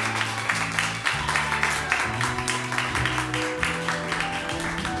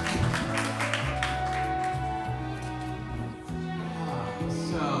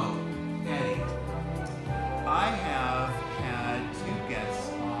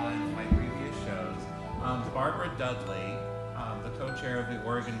 Dudley, the co-chair of the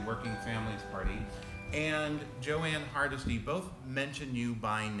Oregon Working Families Party, and Joanne Hardesty both mention you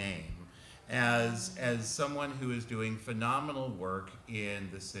by name as someone who is doing phenomenal work in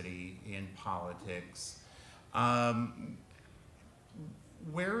the city, in politics.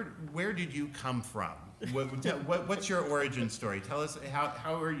 Where did you come from? What's your origin story? Tell us,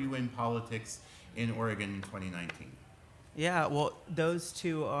 how are you in politics in Oregon in 2019? Yeah, well, those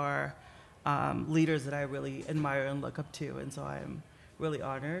two are leaders that I really admire and look up to, and so I'm really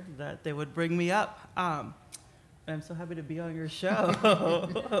honored that they would bring me up. I'm so happy to be on your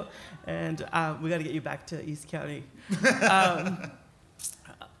show, and we got to get you back to East County. My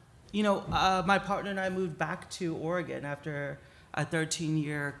partner and I moved back to Oregon after a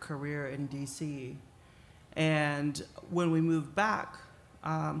 13-year career in DC, and when we moved back,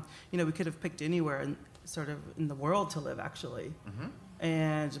 we could have picked anywhere in the world to live, actually. Mm-hmm.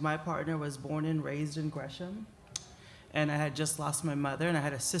 And my partner was born and raised in Gresham. And I had just lost my mother, and I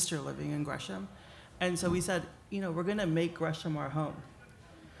had a sister living in Gresham. And so we said, we're going to make Gresham our home.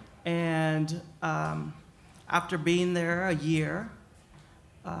 And after being there a year,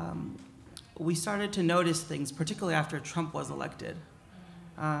 we started to notice things, particularly after Trump was elected.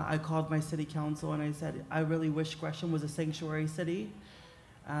 I called my city council, and I said, I really wish Gresham was a sanctuary city.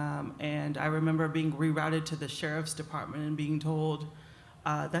 And I remember being rerouted to the sheriff's department and being told,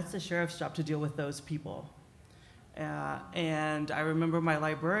 that's the sheriff's job to deal with those people. And I remember my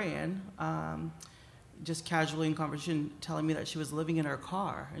librarian, just casually in conversation, telling me that she was living in her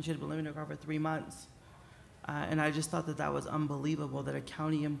car, and she had been living in her car for 3 months. And I just thought that was unbelievable that a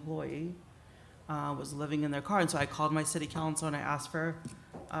county employee was living in their car. And so I called my city council and I asked for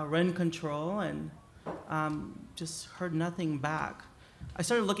rent control, and just heard nothing back. I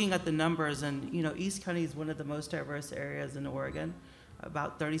started looking at the numbers, and East County is one of the most diverse areas in Oregon.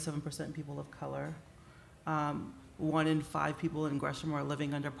 About 37% people of color. 1 in 5 people in Gresham are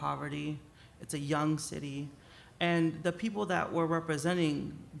living under poverty. It's a young city. And the people that were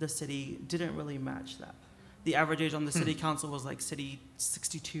representing the city didn't really match that. The average age on the city council was like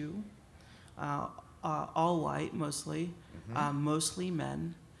 62, all white mostly, mostly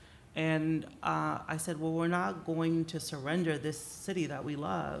men. And I said, well, we're not going to surrender this city that we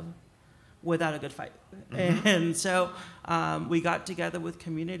love without a good fight. Mm-hmm. And so we got together with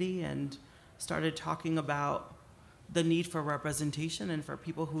community and started talking about the need for representation and for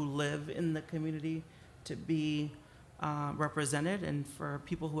people who live in the community to be represented, and for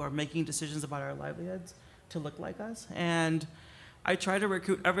people who are making decisions about our livelihoods to look like us. And I tried to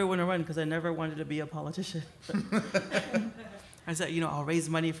recruit everyone to run because I never wanted to be a politician. I said, I'll raise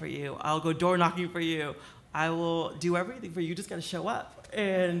money for you. I'll go door knocking for you. I will do everything for you. You just got to show up.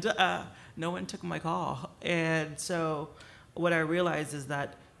 And no one took my call. And so what I realized is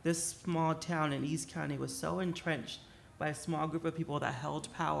that this small town in East County was so entrenched by a small group of people that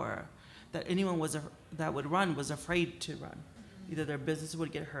held power that anyone that would run was afraid to run. Either their business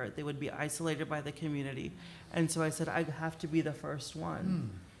would get hurt, they would be isolated by the community. And so I said, I have to be the first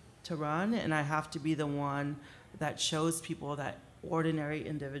one to run, and I have to be the one that shows people that ordinary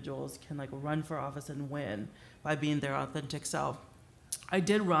individuals can run for office and win by being their authentic self. I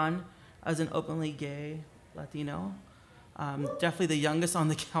did run as an openly gay Latino, definitely the youngest on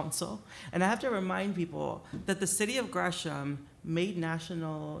the council. And I have to remind people that the city of Gresham made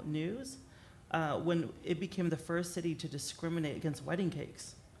national news when it became the first city to discriminate against wedding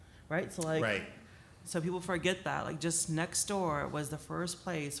cakes, right? So right. So people forget that. Just next door was the first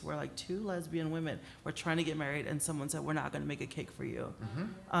place where 2 lesbian women were trying to get married, and someone said, we're not going to make a cake for you.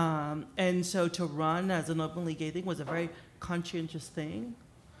 Mm-hmm. And so to run as an openly gay thing was a very conscientious thing.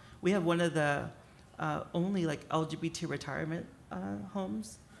 We have one of the only like LGBT retirement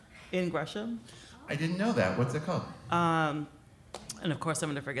homes in Gresham. I didn't know that. What's it called? And of course, I'm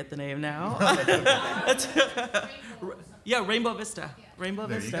going to forget the name now. Yeah, Rainbow Vista. Rainbow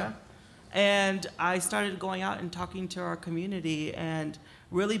There you Vista. go. And I started going out and talking to our community and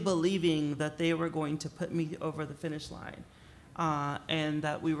really believing that they were going to put me over the finish line and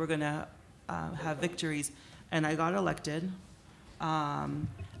that we were going to have victories. And I got elected.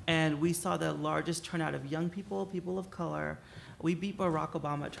 And we saw the largest turnout of young people, people of color. We beat Barack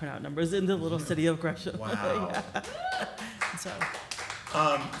Obama turnout numbers in the little city of Gresham. Wow.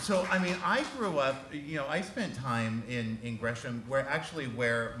 So, I mean, I grew up, you know, I spent time in Gresham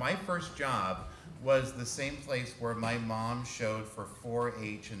where my first job was the same place where my mom showed for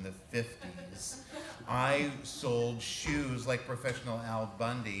 4-H in the 50s. I sold shoes like professional Al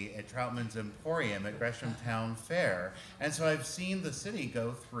Bundy at Troutman's Emporium at Gresham Town Fair. And so I've seen the city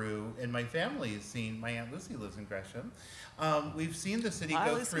go through, and my family has seen, my Aunt Lucy lives in Gresham. We've seen the city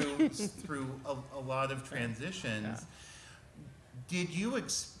go through a lot of transitions. Yeah. Did you,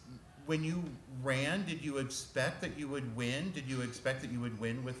 when you ran, did you expect that you would win? Did you expect that you would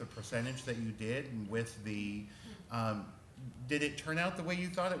win with the percentage that you did, and with the, did it turn out the way you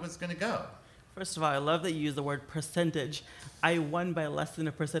thought it was going to go? First of all, I love that you use the word percentage. I won by less than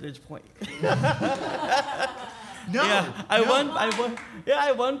a percentage point. I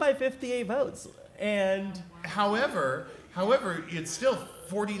won by 58 votes. And however, it's still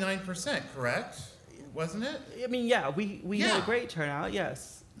 49%, correct? Wasn't it? I mean, yeah, we had a great turnout,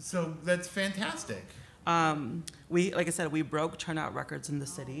 yes. So that's fantastic. Like I said, we broke turnout records in the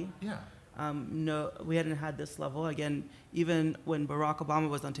city. Yeah. No, we hadn't had this level. Again, even when Barack Obama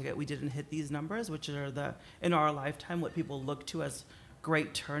was on ticket, we didn't hit these numbers, which are in our lifetime, what people look to as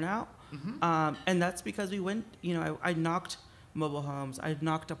great turnout. Mm-hmm. And that's because we went, you know, I knocked mobile homes, I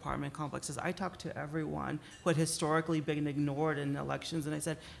knocked apartment complexes. I talked to everyone who had historically been ignored in elections, and I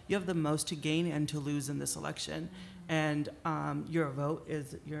said, you have the most to gain and to lose in this election, and your vote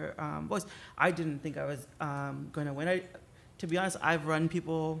is your voice. I didn't think I was going to win. To be honest, I've run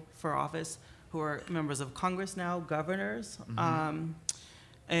people for office who are members of Congress now, governors,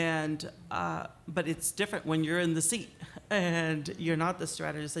 but it's different when you're in the seat and you're not the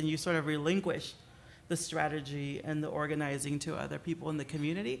strategist, and you sort of relinquish the strategy and the organizing to other people in the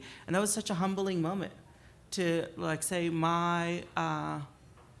community. And that was such a humbling moment to like say my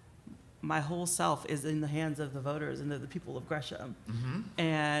whole self is in the hands of the voters and the people of Gresham. Mm-hmm.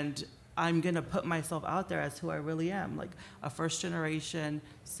 And I'm gonna put myself out there as who I really am, like a first generation,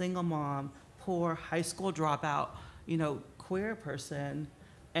 single mom, poor, high school dropout, you know, queer person,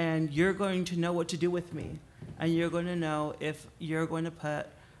 and you're going to know what to do with me. And you're going to know if you're going to put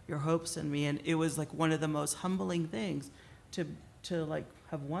your hopes in me. And it was like one of the most humbling things to like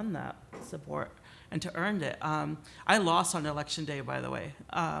have won that support and to earn it. I lost on election day, by the way.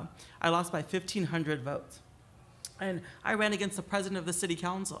 I lost by 1,500 votes. And I ran against the president of the city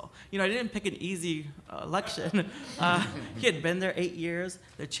council. You know, I didn't pick an easy election. He had been there 8 years.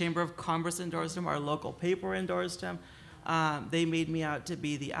 The Chamber of Commerce endorsed him. Our local paper endorsed him. They made me out to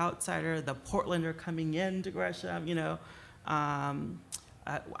be the outsider, the Portlander coming in to Gresham, you know.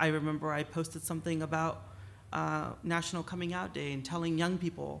 I remember I posted something about National Coming Out Day and telling young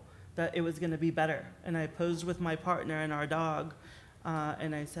people that it was going to be better. And I posed with my partner and our dog,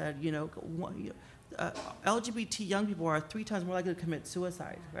 and I said, you know, LGBT young people are 3 times more likely to commit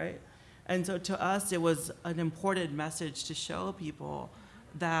suicide, right? And so to us, it was an important message to show people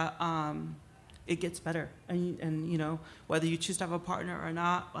that it gets better. And you know, whether you choose to have a partner or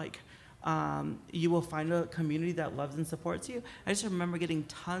not, like, you will find a community that loves and supports you. I just remember getting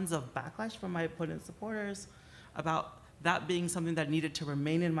tons of backlash from my opponent supporters about that being something that needed to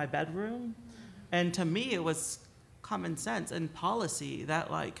remain in my bedroom. And to me, it was common sense and policy that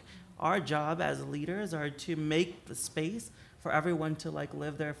like our job as leaders are to make the space for everyone to like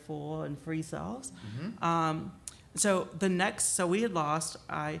live their full and free selves. Mm-hmm. So we had lost.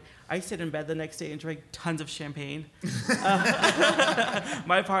 I stayed in bed the next day and drank tons of champagne.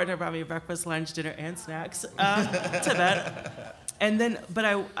 My partner brought me breakfast, lunch, dinner, and snacks to bed. And then, but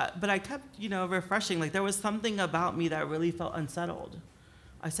I kept, you know, refreshing. Like there was something about me that really felt unsettled.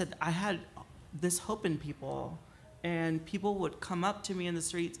 I said I had this hope in people, and people would come up to me in the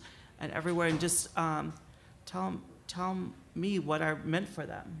streets and everywhere and just tell me what I meant for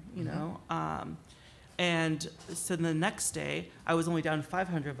them, you know. And so the next day, I was only down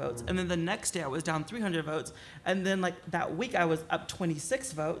 500 votes. And then the next day, I was down 300 votes. And then like that week, I was up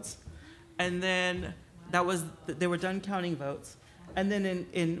 26 votes. And then they were done counting votes. And then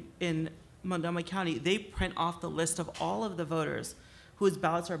in Montgomery County, they print off the list of all of the voters whose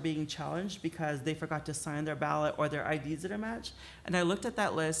ballots are being challenged because they forgot to sign their ballot or their IDs didn't match. And I looked at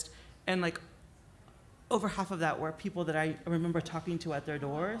that list, and like over half of that were people that I remember talking to at their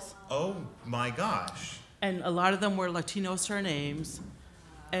doors. Oh my gosh. And a lot of them were Latino surnames.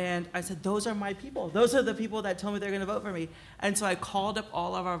 And I said, those are my people. Those are the people that told me they're gonna vote for me. And so I called up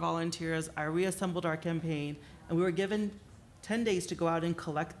all of our volunteers, I reassembled our campaign, and we were given 10 days to go out and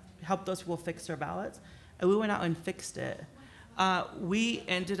help those people fix their ballots. And we went out and fixed it. We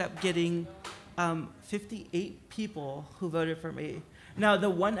ended up getting 58 people who voted for me. Now,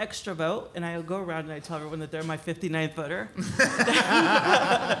 the one extra vote, and I go around and I tell everyone that they're my 59th voter.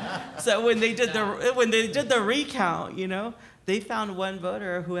 So when they did the recount, you know, they found one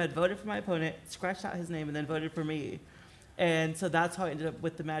voter who had voted for my opponent, scratched out his name, and then voted for me. And so that's how I ended up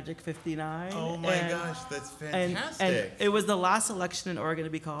with the magic 59. Oh my gosh, that's fantastic. And it was the last election in Oregon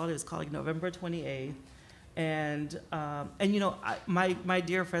to be called. It was called like November 28th. And you know, my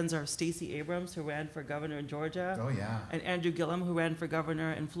dear friends are Stacey Abrams, who ran for governor in Georgia. Oh yeah. And Andrew Gillum, who ran for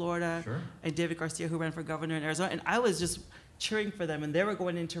governor in Florida. Sure. And David Garcia, who ran for governor in Arizona. And I was just cheering for them, and they were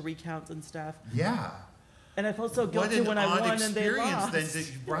going into recounts and stuff. Yeah. And I felt so guilty when I won and they lost.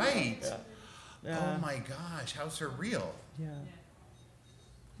 Right. Yeah. Yeah. Oh my gosh, how surreal. Yeah.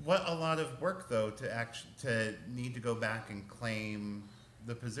 What a lot of work though to need to go back and claim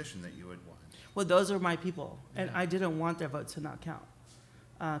the position that you had won. Well, those are my people, and I didn't want their votes to not count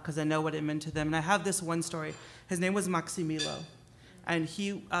because I know what it meant to them. And I have this one story. His name was Maximilo, and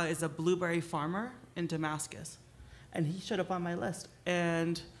he is a blueberry farmer in Damascus, and he showed up on my list.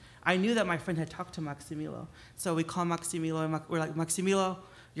 And I knew that my friend had talked to Maximilo, so we called Maximilo, and we're like, Maximilo,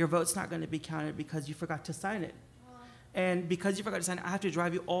 your vote's not going to be counted because you forgot to sign it. And because you forgot to sign it, I have to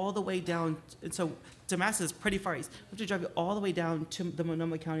drive you all the way down. And so Damascus is pretty far east. I have to drive you all the way down to the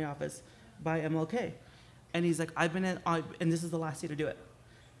Monoma County office by MLK. And he's like, I've been in, and this is the last day to do it.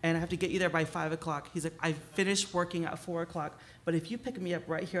 And I have to get you there by 5 o'clock. He's like, I finished working at 4 o'clock, but if you pick me up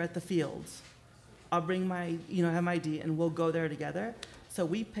right here at the fields, I'll bring my, have my ID, and we'll go there together. So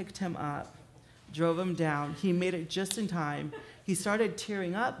we picked him up, drove him down. He made it just in time. He started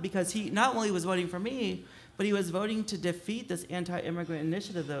tearing up because he not only was voting for me, but he was voting to defeat this anti-immigrant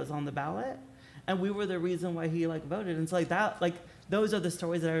initiative that was on the ballot. And we were the reason why he voted. And so those are the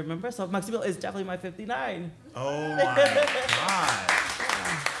stories that I remember. So Maximilo is definitely my 59. Oh my God.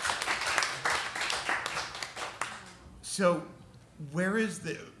 So where is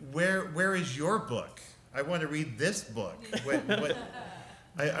your book? I want to read this book.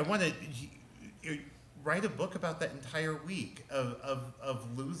 I want to write a book about that entire week of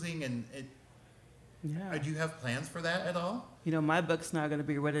losing and yeah. Do you have plans for that at all? My book's not going to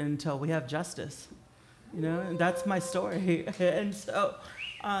be written until we have justice. And that's my story. And so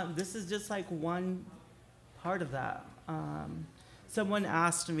this is just one part of that. Someone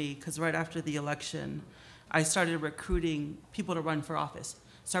asked me, because right after the election, I started recruiting people to run for office.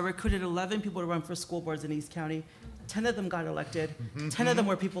 So I recruited 11 people to run for school boards in East County. 10 of them got elected. 10 of them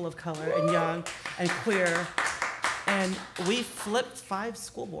were people of color and young and queer. And we flipped 5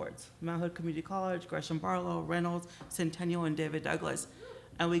 school boards: Mount Hood Community College, Gresham Barlow, Reynolds, Centennial, and David Douglas.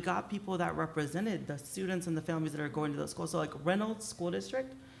 And we got people that represented the students and the families that are going to those schools. So Reynolds School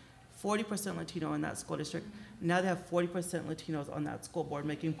District, 40% Latino in that school district. Now they have 40% Latinos on that school board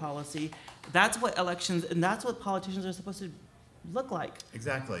making policy. That's what elections, and that's what politicians are supposed to look like.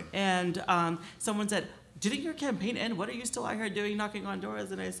 Exactly. And someone said, didn't your campaign end? What are you still out here doing, knocking on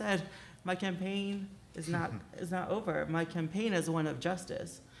doors? And I said, my campaign is not over. My campaign is one of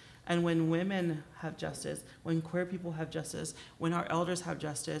justice. And when women have justice, when queer people have justice, when our elders have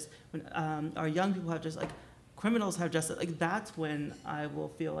justice, when our young people have justice, criminals have justice, that's when I will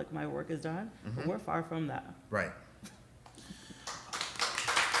feel like my work is done. But we're far from that. Right.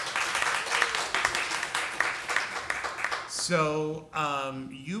 So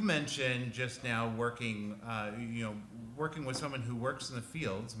you mentioned just now working with someone who works in the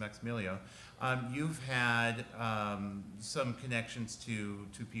fields, Maximilio. You've had some connections to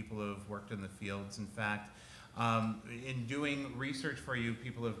people who have worked in the fields. In fact, in doing research for you,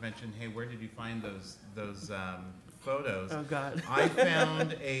 people have mentioned, hey, where did you find those photos? Oh, God. I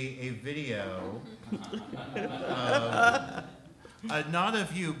found a video of, not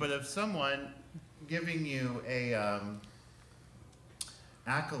of you, but of someone giving you a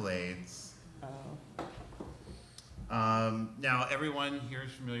accolades. Now, everyone here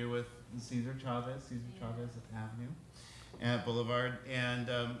is familiar with Cesar Chavez Avenue, Boulevard, and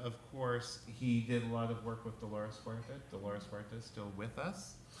of course, he did a lot of work with Dolores Huerta. Dolores Huerta is still with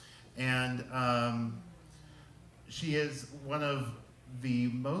us, and she is one of the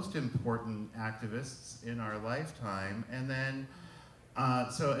most important activists in our lifetime. And then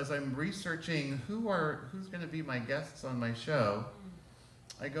So as I'm researching who's going to be my guests on my show,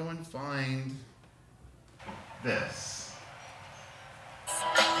 I go and find this.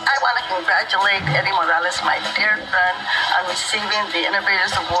 I want to congratulate Eddy Morales, my dear friend, on receiving the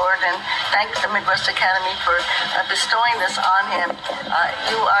Innovators Award, and thank the Midwest Academy for bestowing this on him.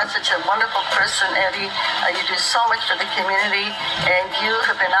 You are such a wonderful person, Eddy. You do so much for the community, and you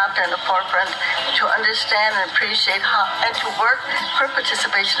have been out there in the forefront to understand and appreciate how, and to work for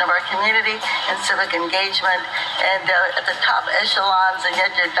participation of our community and civic engagement, and at the top echelons, and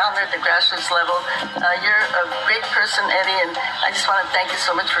yet you're down there at the grassroots level. You're a great person, Eddy, and I just want to thank you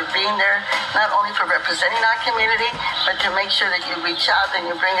so much for being there, not only for representing our community, but to make sure that you reach out and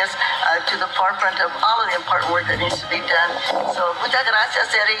you bring us to the forefront of all of the important work that needs to be done. So, muchas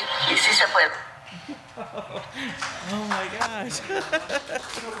gracias, Eddy, y si se puede. Oh my gosh.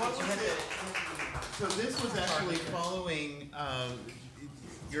 So this was actually following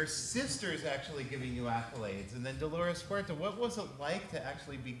your sister's actually giving you accolades, and then Dolores Huerta. What was it like to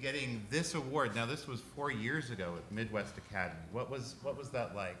actually be getting this award? Now this was 4 years ago at Midwest Academy. What was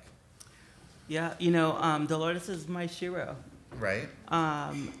that like? Yeah, Dolores is my shiro. Right.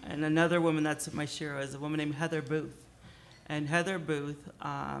 And another woman that's my shiro is a woman named Heather Booth. And Heather Booth,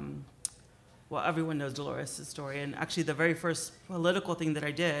 well, everyone knows Dolores' story. And actually the very first political thing that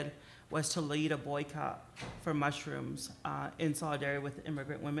I did was to lead a boycott for mushrooms in solidarity with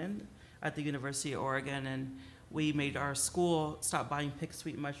immigrant women at the University of Oregon. And we made our school stop buying Pick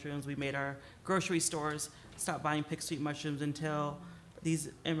Sweet mushrooms. We made our grocery stores stop buying Pick Sweet mushrooms until these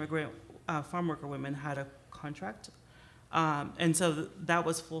immigrant farm worker women had a contract. And so that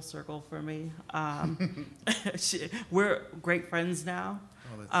was full circle for me. We're great friends now.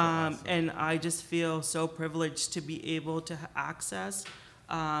 Oh, that's so awesome. And I just feel so privileged to be able to access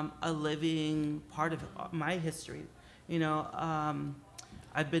a living part of my history.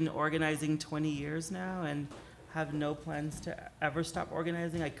 I've been organizing 20 years now and have no plans to ever stop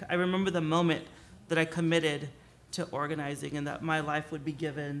organizing. I remember the moment that I committed to organizing and that my life would be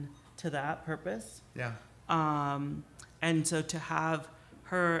given to that purpose. Yeah. And so to have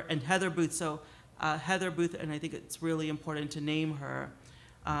her and Heather Booth, Heather Booth, and I think it's really important to name her,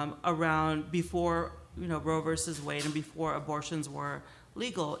 around before Roe versus Wade and before abortions were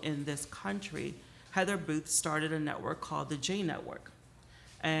legal in this country, Heather Booth started a network called the J Network,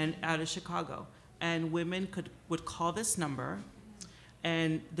 and out of Chicago. And women would call this number,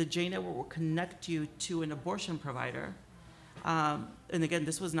 and the J Network will connect you to an abortion provider. And again,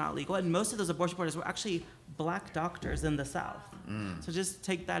 this was not legal, and most of those abortion providers were actually black doctors in the South. So just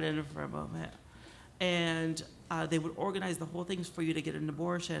take that in for a moment. And they would organize the whole thing for you to get an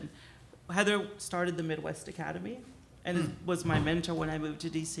abortion. Heather started the Midwest Academy and was my mentor when I moved to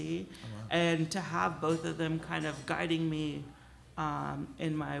DC. Oh, wow. And to have both of them kind of guiding me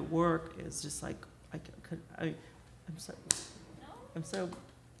in my work is just like, I'm so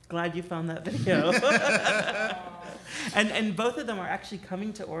glad you found that video. And both of them are actually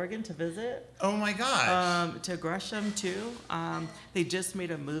coming to Oregon to visit. Oh my gosh. To Gresham too. They just made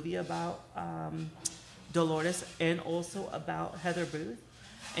a movie about Dolores and also about Heather Booth.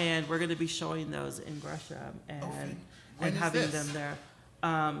 And we're going to be showing those in Gresham and having them there.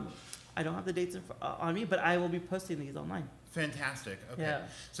 I don't have the dates on me, but I will be posting these online. Fantastic. Okay. Yeah.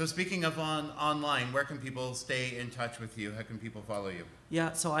 So speaking of online, where can people stay in touch with you? How can people follow you?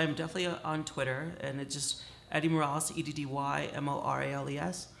 Yeah, so I'm definitely on Twitter, and it's just Eddy Morales,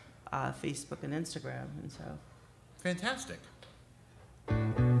 EDDYMORALES, Facebook and Instagram, and so. Fantastic.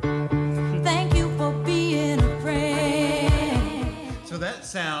 Thank you for being a friend. So that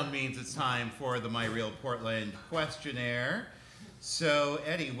sound means it's time for the My Real Portland questionnaire. So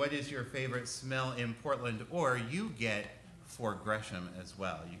Eddy, what is your favorite smell in Portland, or you get for Gresham as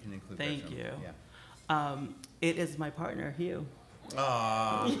well? You can include Thank Gresham. you. Yeah. It is my partner, Hugh.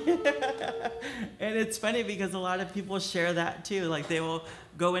 Aww. And it's funny because a lot of people share that too. Like they will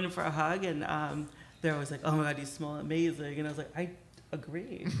go in for a hug and they're always like, oh my God, you smell amazing. And I was like, I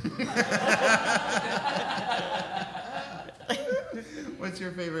agree. What's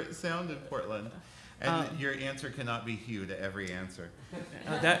your favorite sound in Portland? And your answer cannot be Hugh to every answer.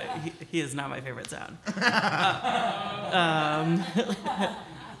 He is not my favorite sound.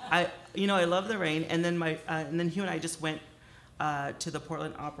 I love the rain. And then Hugh and I just went to the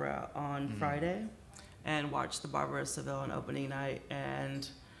Portland Opera on Friday and watched the Barbara of Seville on opening night. And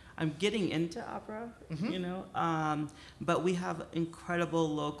I'm getting into opera, but we have incredible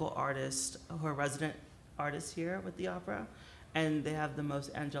local artists who are resident artists here with the opera, and they have the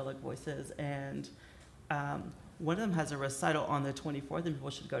most angelic voices. And one of them has a recital on the 24th, and people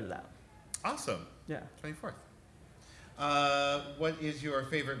should go to that. Awesome. Yeah. 24th. What is your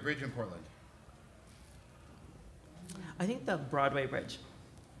favorite bridge in Portland? I think the Broadway Bridge.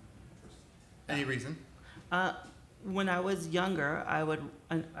 Any reason? When I was younger, I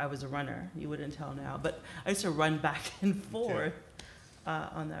was a runner. You wouldn't tell now, but I used to run back and forth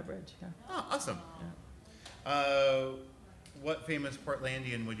on that bridge. Yeah. Oh, awesome. Yeah. What famous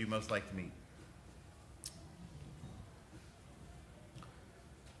Portlandian would you most like to meet?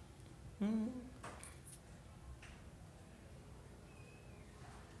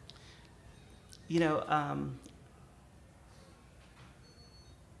 You know, I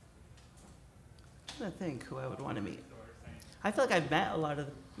think who I would want to meet. I feel like I've met I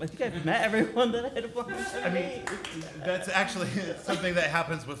think I've met everyone that I'd want to meet. I mean, that's actually something that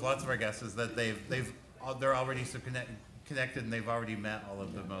happens with lots of our guests is that they're already so connected and they've already met all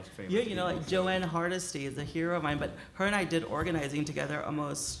of the most famous Yeah, you know, people. like Joanne Hardesty is a hero of mine, but her and I did organizing together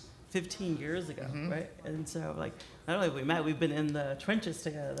almost 15 years ago, right? And so, like, not only have we met, we've been in the trenches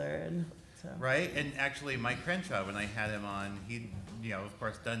together, and so. Right, and actually Mike Crenshaw, when I had him on, he'd, of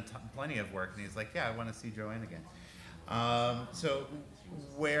course, done plenty of work, and he's like, yeah, I want to see Joanne again. So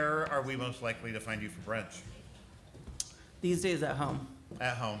where are we most likely to find you for brunch? These days at home.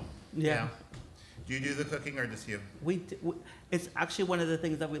 At home. Yeah. Do you do the cooking or just you? It's actually one of the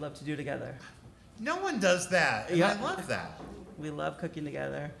things that we love to do together. No one does that, and I love that. We love cooking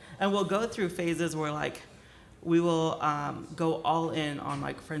together. And we'll go through phases where, like, we will go all in on,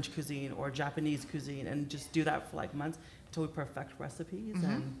 like, French cuisine or Japanese cuisine and just do that for, like, months until we perfect recipes.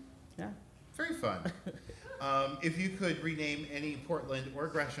 And, yeah. Very fun. If you could rename any Portland or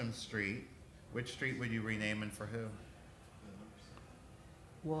Gresham street, which street would you rename and for who?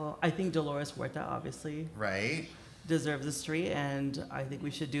 Well, I think Dolores Huerta, obviously. Right. Deserves a street, and I think we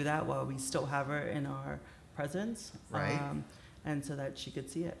should do that while we still have her in our presence. Right. And so that she could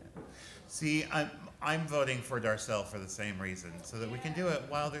see it. See, I'm voting for Darcel for the same reason, so that we can do it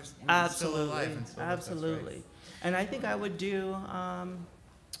while there's still alive and still Absolutely. Right. And I think I would do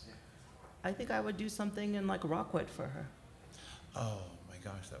something in, like, Rockwood for her. Oh my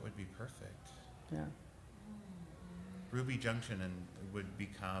gosh, that would be perfect. Yeah. Ruby Junction could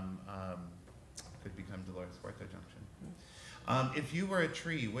become Dolores Huerta Junction. If you were a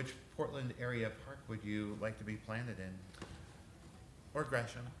tree, which Portland area park would you like to be planted in? Or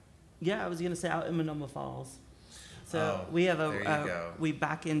Gresham? Yeah, I was gonna say out in Monoma Falls. So we have we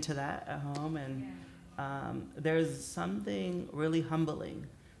back into that at home, and there's something really humbling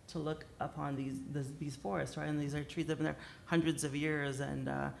to look upon these forests, right? And these are trees that have been there hundreds of years, and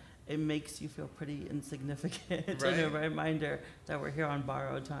it makes you feel pretty insignificant, right? And a reminder that we're here on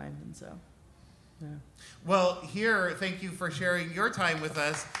borrowed time, and so, yeah. Well, thank you for sharing your time with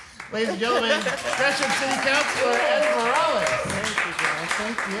us. Ladies and gentlemen, Gresham City Councilor Ed Morales. Thank you, girl.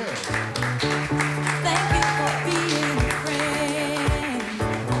 Thank you. Thank you for being a friend.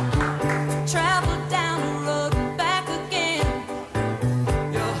 Travel down the road, back again.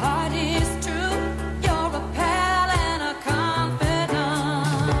 Your heart is true. You're a pal and a confidant.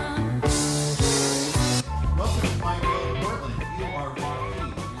 Welcome to My Real Portland. You are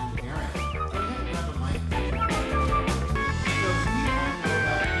Joaquin and Aaron. Go ahead and grab a mic. So we all know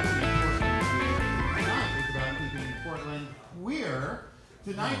about keeping Portland queer.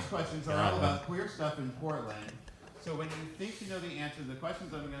 Tonight's questions are all about queer stuff in Portland. So when you think you know the answer to the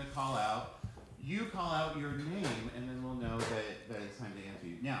questions I'm going to call out, you call out your name, and then we'll know that it's time to answer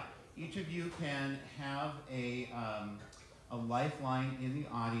you. Now, each of you can have a lifeline in the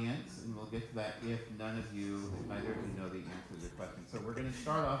audience, and we'll get to that if neither of you know the answer to the question. So we're going to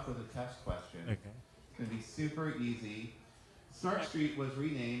start off with a test question. Okay. It's going to be super easy. Stark Street was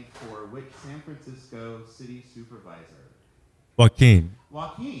renamed for which San Francisco city supervisor? Joaquin.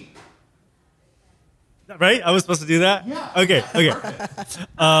 Joaquin. Right? I was supposed to do that? Yeah. Okay.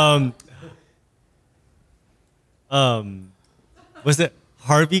 Was it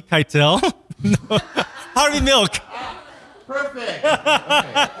Harvey Keitel? No. Harvey Milk. Perfect.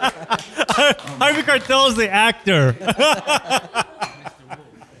 Okay. Harvey Keitel is the actor.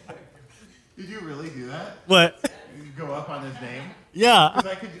 Did you really do that? What? You go up on his name? Yeah.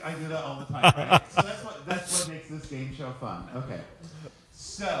 Because I do that all the time, right? So that's what makes this game show fun. Okay.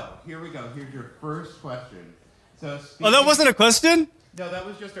 So, here we go. Here's your first question. So, that wasn't a question? No, that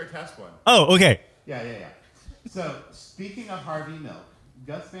was just our test one. Oh, okay. Yeah. So, speaking of Harvey Milk,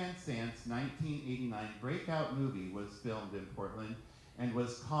 Gus Van Sant's 1989 breakout movie was filmed in Portland and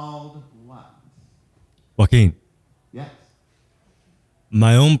was called what? Joaquin. Yes.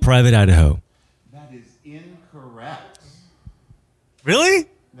 My Own Private Idaho. That is incorrect. Really?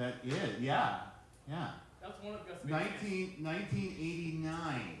 That is, yeah. That's one of Gus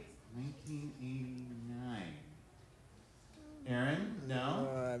 1989. 1989. Aaron,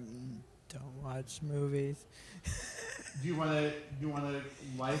 no. Don't watch movies. Do you want to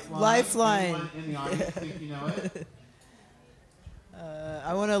lifeline? Lifeline. Anyone in the audience think you know it?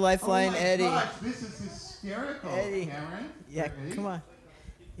 I want to lifeline Eddie. Oh my gosh, this is hysterical, Eddie. Cameron. Yeah, Eddie? come on.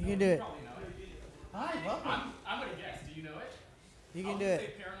 You can do it. Hi, welcome. I'm gonna guess. Do you know it? You can do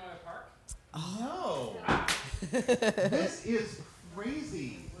it. No. This is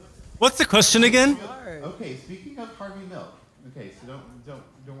crazy. What's the question again? Okay, speaking of Harvey Milk. Okay, so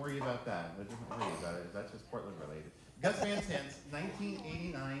don't worry about that. Don't worry about it. That's just Portland related. Gus Van Sant's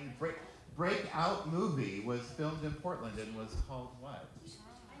 1989 breakout movie was filmed in Portland and was called what?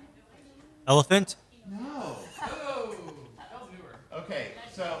 Elephant? No. Oh, that was newer. Okay,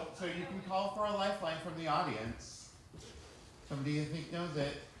 so you can call for a lifeline from the audience. Somebody you think knows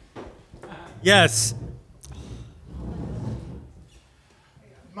it. Yes.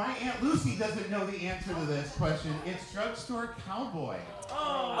 My Aunt Lucy doesn't know the answer to this question. It's Drugstore Cowboy.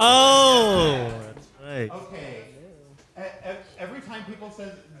 Oh, that's right. Okay. Every time people say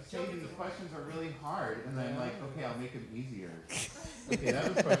these questions are really hard, and I'm like, okay, I'll make them easier. Okay,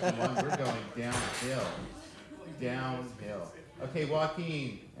 that was question one. We're going downhill. Downhill. Okay,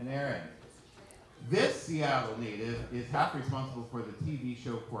 Joaquin and Aaron. This Seattle native is half responsible for the TV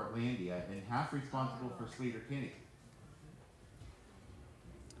show Portlandia and half responsible for Sleater Kinney.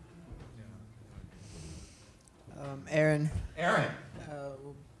 Aaron. Aaron.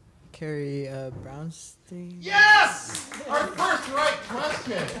 Carrie Brownstein. Yes! Our first right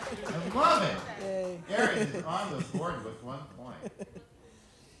question. I love it. Yay. Aaron is on the board with 1 point.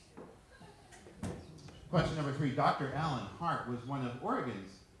 Question number 3. Dr. Alan Hart was one of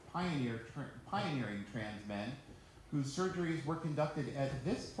Oregon's pioneering trans men whose surgeries were conducted at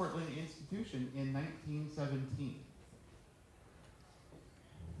this Portland institution in 1917.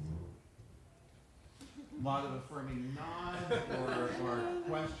 A lot of affirming nods or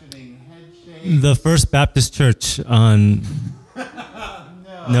questioning head shakes. The First Baptist Church on...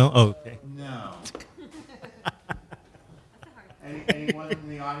 No. No? Oh, okay. No. Anyone in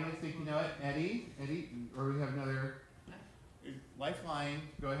the audience think you know it? Eddie? Or we have another lifeline.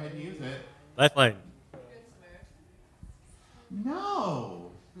 Go ahead and use it. Lifeline.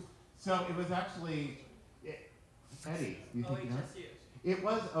 No. So it was actually Eddie. You think you know it? It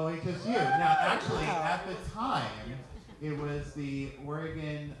was OHSU. Now, actually, at the time, it was the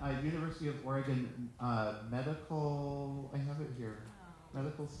Oregon University of Oregon Medical. I have it here.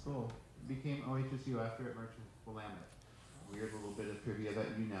 Medical School became OHSU after it merged with Willamette. Weird little bit of trivia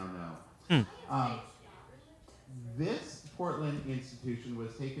that you now know. This Portland institution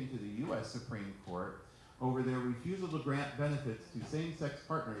was taken to the U.S. Supreme Court over their refusal to grant benefits to same-sex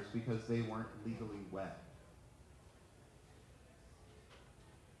partners because they weren't legally wed.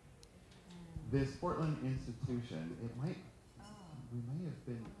 This Portland institution, we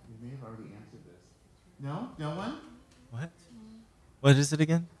may have already answered this. No? No one? What? What is it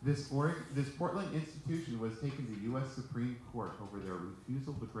again? This Portland institution was taken to U.S. Supreme Court over their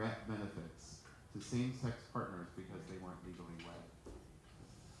refusal to grant benefits to same-sex partners because they weren't legally wed.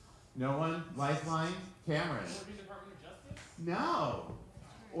 No one? Lifeline? Cameron? Oregon Department of Justice? No.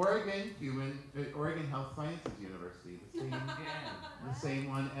 Oregon Health Sciences University, the same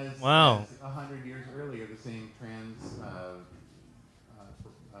one as 100 years earlier, the same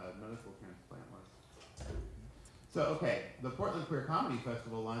medical transplant was. So, okay, the Portland Queer Comedy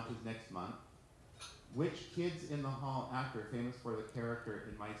Festival launches next month. Which Kids in the Hall actor famous for the character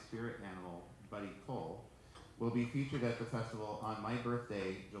in My Spirit Animal, Buddy Cole, will be featured at the festival on my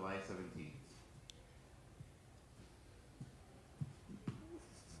birthday, July 17th?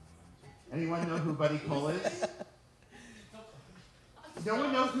 Anyone know who Buddy Cole is? No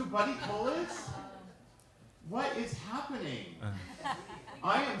one knows who Buddy Cole is? What is happening?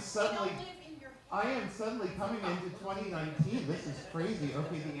 I am suddenly coming into 2019. This is crazy.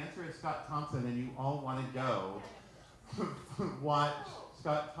 Okay, the answer is Scott Thompson, and you all want to go watch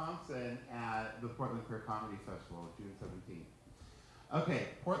Scott Thompson at the Portland Queer Comedy Festival, June 17th. Okay,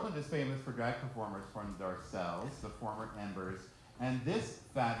 Portland is famous for drag performers from Darcells, the former Embers, and this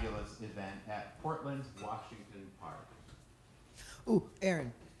fabulous event at Portland's Washington Park. Ooh,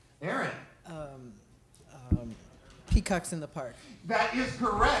 Aaron. Aaron. Peacocks in the Park. That is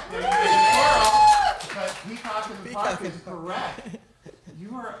correct. There's a plural, but Peacock in the Park is correct.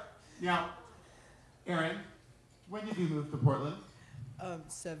 You are now, Aaron. When did you move to Portland?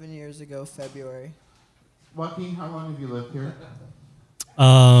 7 years ago, February. Joaquin, how long have you lived here?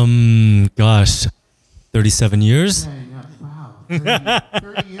 Gosh, 37 years. Yeah, wow,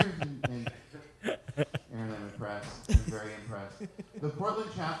 30 years. And Aaron, I'm impressed. I'm very impressed. The Portland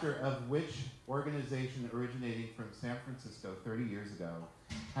chapter of which organization originating from San Francisco 30 years ago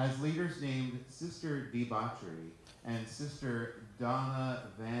has leaders named Sister Debauchery and Sister Donna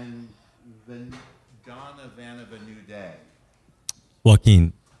Vanavenuday?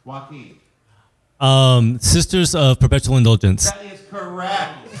 Joaquin. Joaquin. Sisters of Perpetual Indulgence. That is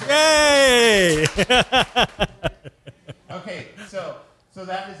correct. Yay! Okay, so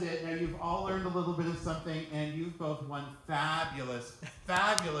that is it. Now you've all learned a little bit of something, and you've both won fabulous,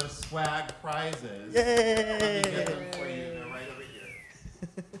 fabulous swag prizes. Yay! Let me get them for you. They're right over here.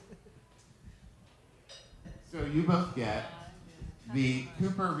 So you both get the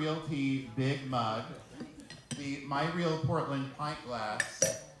Cooper Realty Big Mug, the My Real Portland Pint Glass,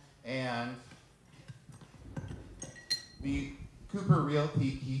 and the Cooper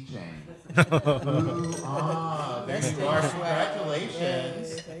Realty keychain. Ooh, there you are.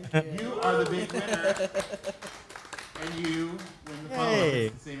 Congratulations. You are the big winner. And you win the follow-up.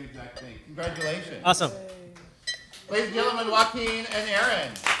 It's the same exact thing. Congratulations. Awesome. Ladies and gentlemen, Joaquin and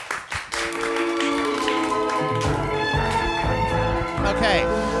Aaron. Okay,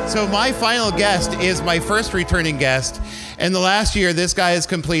 so my final guest is my first returning guest. In the last year, this guy has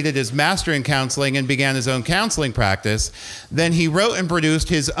completed his master in counseling and began his own counseling practice. Then he wrote and produced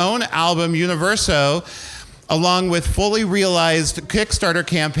his own album, Universo, along with fully realized Kickstarter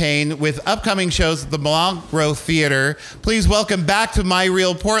campaign with upcoming shows at the Milagro Theater. Please welcome back to My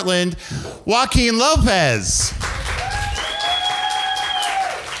Real Portland, Joaquin Lopez.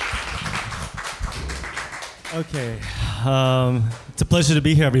 Okay, it's a pleasure to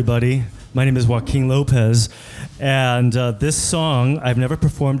be here, everybody. My name is Joaquin Lopez, and this song, I've never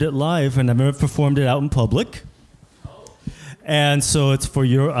performed it live, and I've never performed it out in public. And so it's for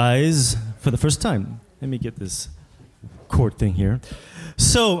your eyes for the first time. Let me get this chord thing here.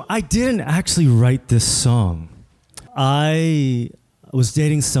 So I didn't actually write this song. I was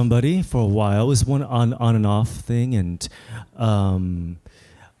dating somebody for a while. It was one on and off thing, and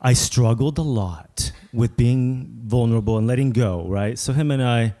I struggled a lot with being vulnerable and letting go, right? So him and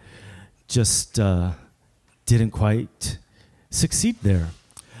I just didn't quite succeed there.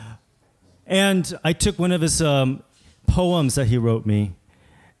 And I took one of his poems that he wrote me,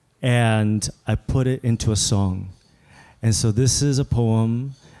 and I put it into a song. And so this is a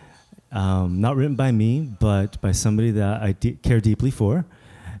poem, not written by me, but by somebody that I care deeply for.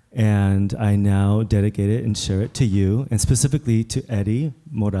 And I now dedicate it and share it to you, and specifically to Eddy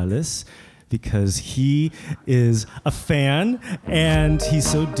Morales, because he is a fan and he's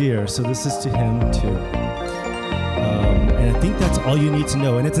so dear. So this is to him too. And I think that's all you need to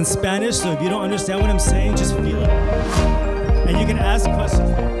know. And it's in Spanish, so if you don't understand what I'm saying, just feel it. And you can ask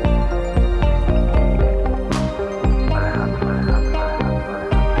questions.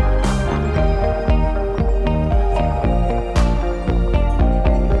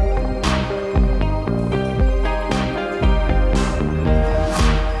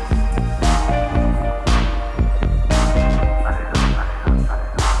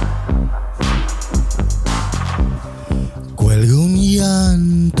 Cuelga un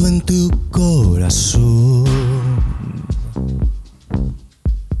llanto en tu corazón.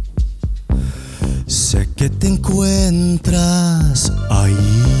 Sé que te encuentras ahí,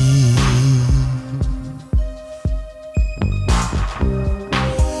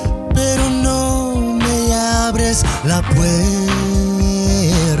 pero no me abres la puerta.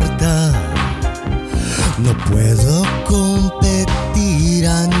 No puedo competir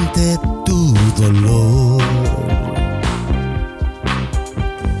ante tu dolor.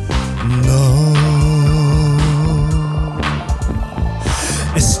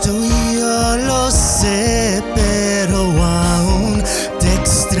 Esto yo lo sé, pero aún te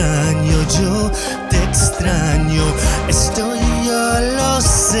extraño, yo te extraño. Esto yo lo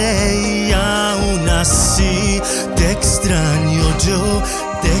sé y aún así te extraño, yo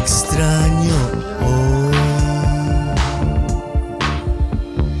te extraño hoy.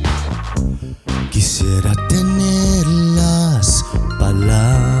 Quisiera tener las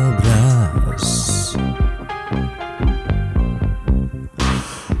palabras,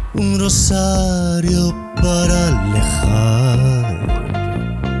 un rosario para alejar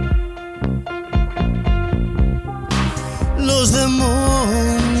los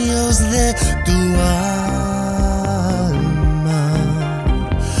demonios de tu alma.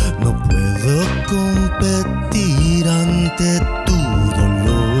 No puedo competir ante tu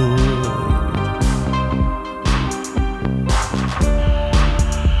dolor.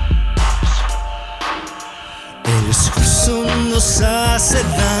 El esfuerzo nos hace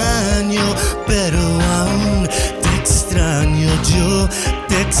daño, pero aún te extraño, yo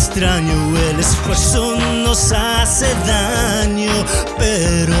te extraño. extraño, el esfuerzo nos hace daño,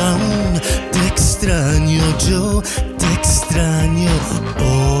 pero aún te extraño, yo te extraño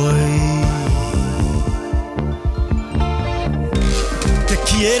hoy. Te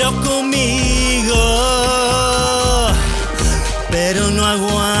quiero conmigo, pero no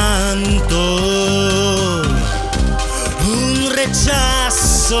aguanto un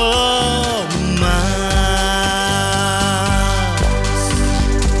rechazo más.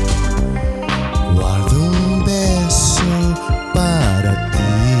 Guardo un beso para ti.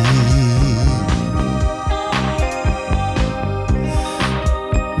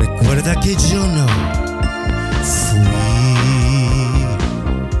 Recuerda que yo no fui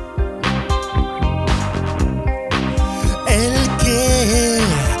el que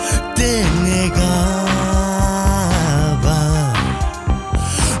te negaba.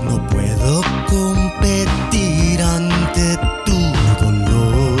 No puedo competir ante tu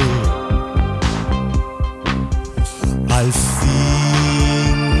dolor. Al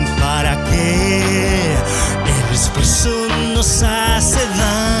fin, ¿para qué? El esfuerzo nos hace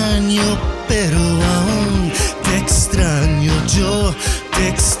daño, pero aún te extraño, yo te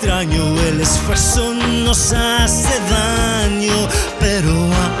extraño. El esfuerzo nos hace daño, pero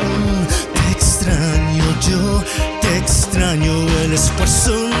aún te extraño, yo te extraño. El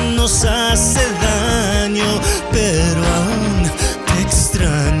esfuerzo nos hace daño, pero aún te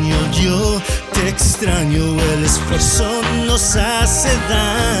extraño, yo te extraño. El esfuerzo nos hace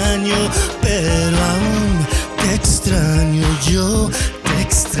daño, pero aún te extraño, yo te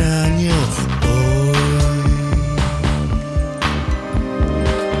extraño hoy.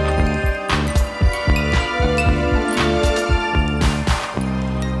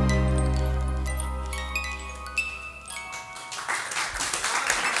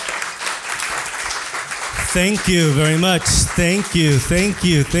 Thank you very much. Thank you, thank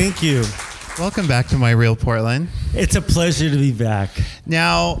you, thank you. Welcome back to My Real Portland. It's a pleasure to be back.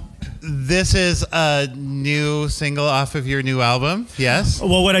 Now, this is a new single off of your new album, yes?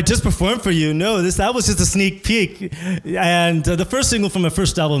 Well, what I just performed for you, no, that was just a sneak peek. And the first single from my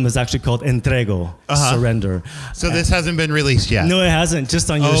first album is actually called Entrego, Surrender. So this hasn't been released yet? No, it hasn't,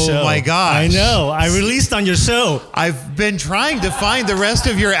 just on your show. Oh my gosh. I know, I released on your show. I've been trying to find the rest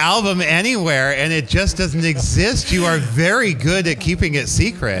of your album anywhere, and it just doesn't exist. You are very good at keeping it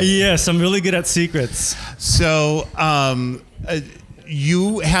secret. Yes, I'm really good at secrets. So,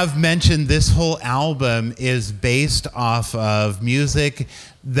 you have mentioned this whole album is based off of music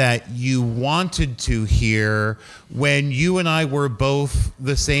that you wanted to hear when you and I were both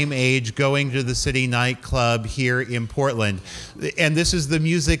the same age going to the City nightclub here in Portland. And this is the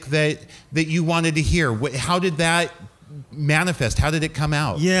music that you wanted to hear. How did that manifest? How did it come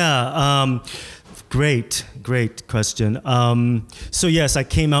out? Yeah, great question. So yes, I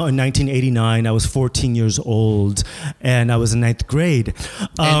came out in 1989. I was 14 years old, and I was in 9th grade.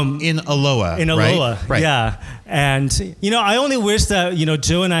 In Aloha. In Aloha, right? Yeah. And, I only wish that,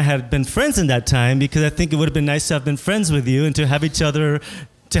 Joe and I had been friends in that time, because I think it would have been nice to have been friends with you and to have each other,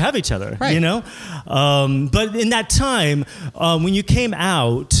 right. But in that time, when you came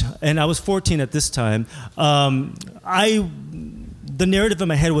out, and I was 14 at this time, the narrative in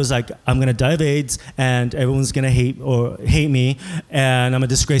my head was like, I'm going to die of AIDS, and everyone's going to hate me, and I'm a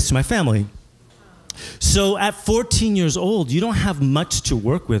disgrace to my family. So at 14 years old, you don't have much to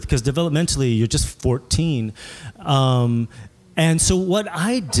work with, because developmentally, you're just 14. And so what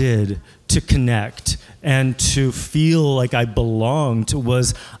I did to connect and to feel like I belonged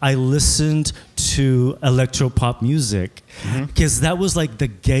was I listened to electropop music, because that was like the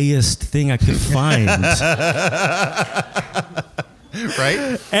gayest thing I could find.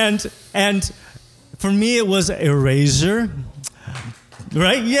 Right? And for me, it was Erasure.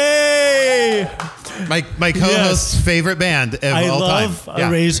 Right? Yay! My co-host's favorite band of all time. I love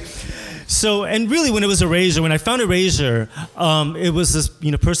Erasure. So, and really, when it was Erasure, when I found Erasure, it was this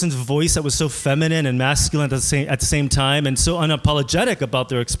person's voice that was so feminine and masculine at the same time, and so unapologetic about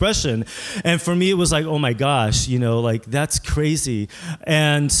their expression. And for me, it was like, oh my gosh, like that's crazy.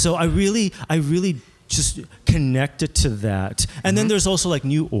 And so I really just connected to that. And then there's also like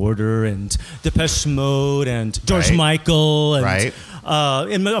New Order and Depeche Mode and George Michael and,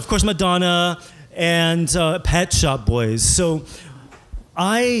 and of course Madonna and Pet Shop Boys. So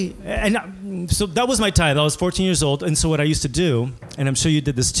so that was my time. I was 14 years old, and so what I used to do, and I'm sure you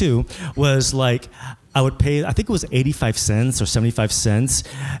did this too, was like I would pay, I think it was 85 cents or 75 cents,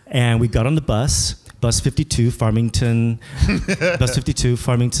 and we got on the bus bus 52, Farmington, bus 52,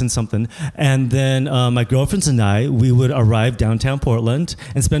 Farmington something. And then my girlfriends and I, we would arrive downtown Portland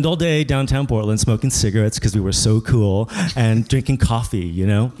and spend all day downtown Portland smoking cigarettes because we were so cool and drinking coffee, you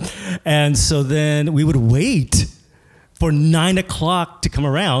know? And so then we would wait for 9 o'clock to come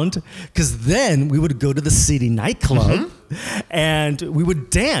around, because then we would go to the city nightclub and we would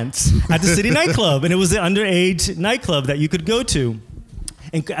dance at the city nightclub. And it was the underage nightclub that you could go to,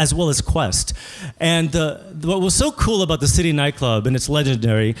 and, as well as Quest. And what was so cool about the city nightclub, and it's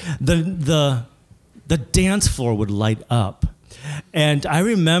legendary, the dance floor would light up. And I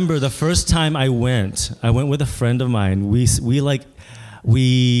remember the first time I went with a friend of mine.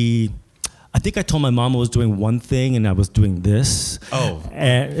 I think I told my mom I was doing one thing and I was doing this. Oh.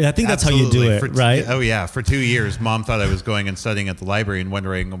 And I think that's how you do it, right? Oh, yeah. For 2 years, Mom thought I was going and studying at the library and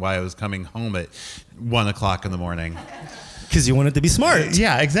wondering why I was coming home at 1 o'clock in the morning. Because you wanted to be smart.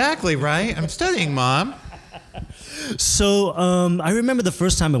 Yeah, exactly, right? I'm studying, Mom. So I remember the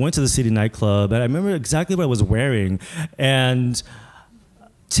first time I went to the city nightclub, and I remember exactly what I was wearing, and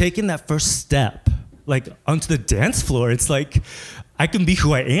taking that first step, like onto the dance floor. It's like, I can be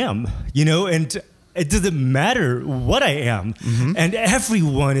who I am, you know, and it doesn't matter what I am. And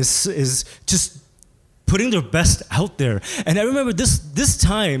everyone is just putting their best out there. And I remember this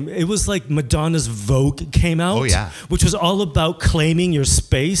time, it was like Madonna's Vogue came out. Oh, yeah. Which was all about claiming your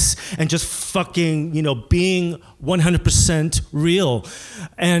space and just fucking, you know, being 100% real.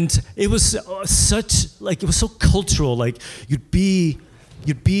 And it was it was so cultural. Like, you'd be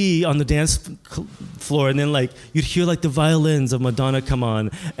on the dance floor, and then like you'd hear like the violins of Madonna come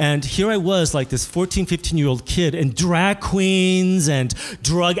on, and here I was, like this 14, 15-year-old kid, and drag queens and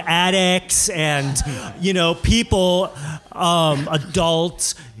drug addicts and you know, people,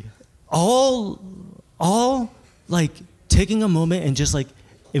 adults, all like taking a moment and just like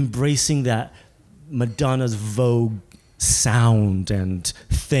embracing that Madonna's Vogue sound and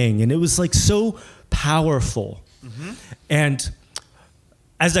thing, and it was like so powerful. And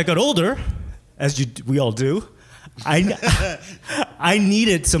as I got older, as we all do, I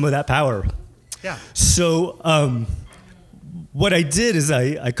needed some of that power. Yeah. So what I did is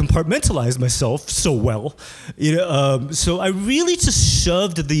I compartmentalized myself so well, you know. So I really just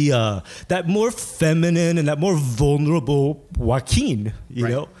shoved that more feminine and that more vulnerable Joaquin, you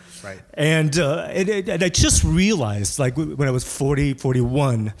know. Right. And I just realized, like when I was 40,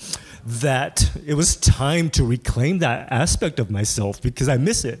 41, that it was time to reclaim that aspect of myself, because I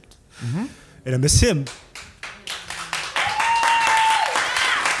miss it. And I miss him.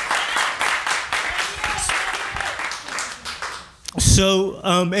 So,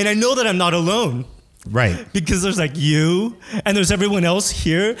 and I know that I'm not alone. Right. Because there's like you, and there's everyone else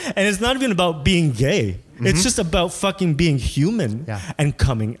here, and it's not even about being gay. It's just about fucking being human and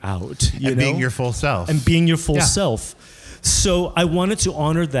coming out, you know? Being your full self. And being your full self. So I wanted to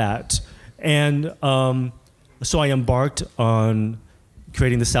honor that. And so I embarked on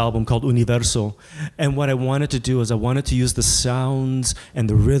creating this album called Universo. And what I wanted to do is I wanted to use the sounds and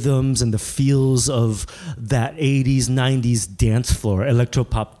the rhythms and the feels of that 80s, 90s dance floor,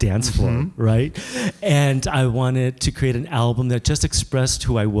 electropop dance floor, right? And I wanted to create an album that just expressed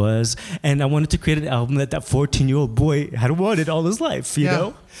who I was. And I wanted to create an album that 14-year-old boy had wanted all his life, you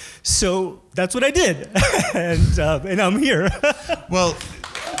know? So that's what I did. And I'm here. Well,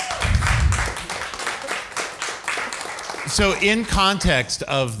 so in context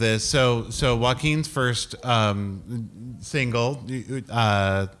of this, so Joaquin's first single,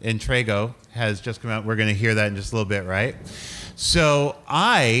 Entrego, has just come out. We're going to hear that in just a little bit, right? So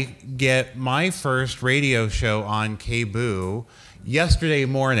I get my first radio show on KBOO yesterday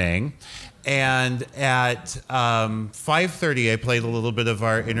morning. And at 5:30, I played a little bit of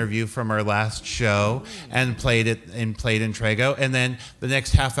our interview from our last show and played Entrego. And then the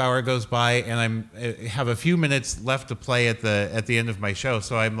next half hour goes by, and I have a few minutes left to play at the end of my show.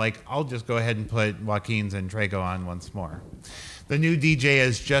 So I'm like, I'll just go ahead and put Joaquin's Entrego on once more. The new DJ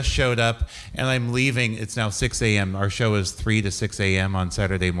has just showed up, and I'm leaving. It's now 6 a.m. Our show is 3 to 6 a.m. on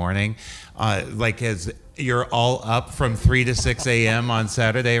Saturday morning. As you're all up from 3 to 6 a.m. on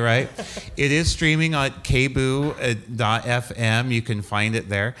Saturday, right? It is streaming on kboo.fm. You can find it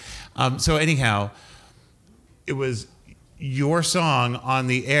there. So anyhow, it was your song on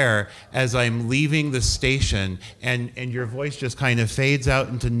the air as I'm leaving the station, and your voice just kind of fades out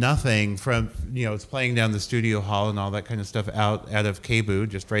into nothing from, you know, it's playing down the studio hall and all that kind of stuff out of KBOO,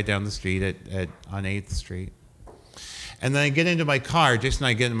 just right down the street on 8th Street. And then I get into my car, Jason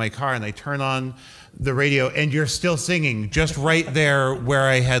and I get in my car, and I turn on the radio, and you're still singing just right there where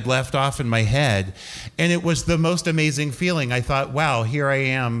I had left off in my head. And it was the most amazing feeling. I thought, wow, here I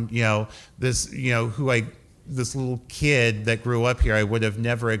am, this little kid that grew up here. I would have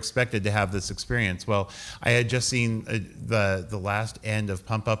never expected to have this experience. Well, I had just seen the last end of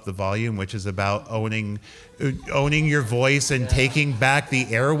Pump Up the Volume, which is about owning your voice and taking back the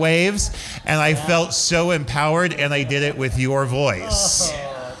airwaves. And I felt so empowered, and I did it with your voice.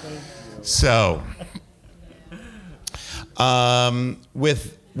 So,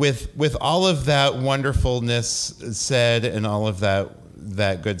 with all of that wonderfulness said and all of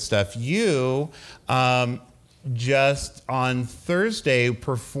that good stuff, you just on Thursday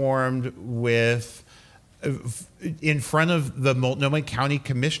performed in front of the Multnomah County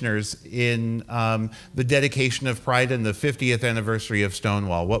Commissioners in the dedication of Pride and the 50th anniversary of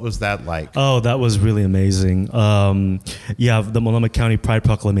Stonewall. What was that like? Oh, that was really amazing. The Multnomah County Pride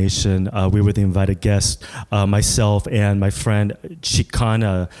Proclamation, we were the invited guests, myself and my friend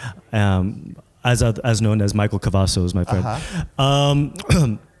Chicana, as known as Michael Cavazos, my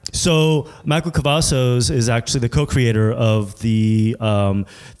friend. So Michael Cavazos is actually the co-creator of the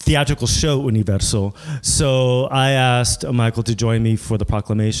theatrical show Universo. So I asked Michael to join me for the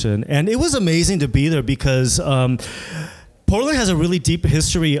proclamation, and it was amazing to be there because Portland has a really deep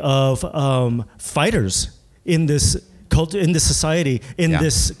history of fighters in this culture, in this society, in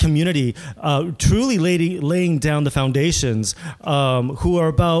this community, truly laying down the foundations, who are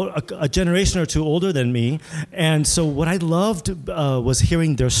about a generation or two older than me. And so what I loved was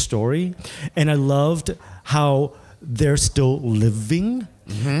hearing their story, and I loved how they're still living.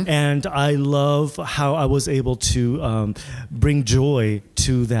 And I love how I was able to bring joy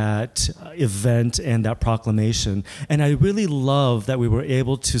to that event and that proclamation. And I really love that we were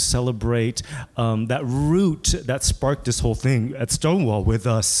able to celebrate that root that sparked this whole thing at Stonewall with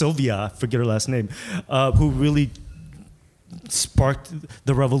Sylvia, I forget her last name, who really sparked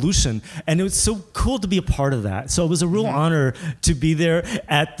the revolution. And it was so cool to be a part of that. So it was a real honor to be there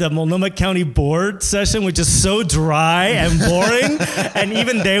at the Multnomah County Board session, which is so dry and boring. And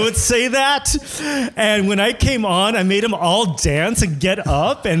even they would say that. And when I came on, I made them all dance and get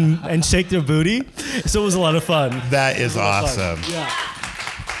up and shake their booty. So it was a lot of fun. That is awesome. Yeah.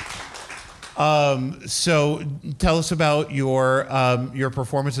 So tell us about your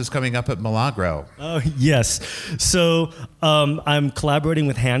performances coming up at Milagro. Oh, yes. So I'm collaborating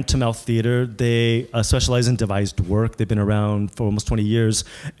with Hand to Mouth Theater. They specialize in devised work. They've been around for almost 20 years.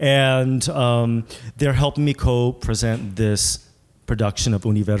 And they're helping me co-present this production of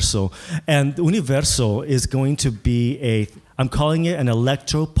Universo. And Universo is going to be I'm calling it an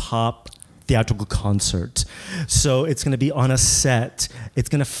electro-pop theatrical concert. So it's going to be on a set. It's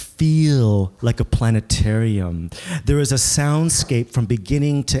going to feel like a planetarium. There is a soundscape from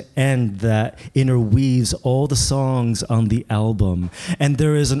beginning to end that interweaves all the songs on the album. And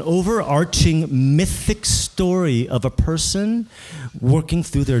there is an overarching mythic story of a person working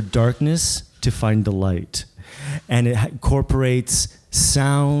through their darkness to find the light. And it incorporates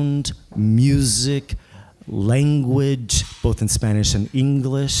sound, music, language, both in Spanish and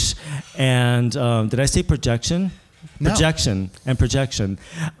English. And did I say projection? No. Projection.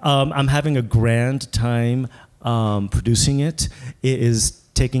 I'm having a grand time producing it. It is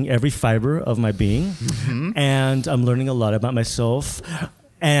taking every fiber of my being, and I'm learning a lot about myself.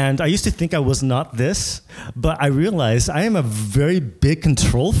 And I used to think I was not this, but I realized I am a very big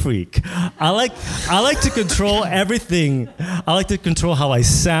control freak. I like to control everything. I like to control how I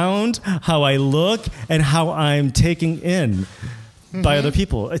sound, how I look, and how I'm taken in by other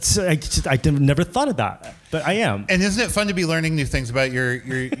people. I never thought of that, but I am. And isn't it fun to be learning new things about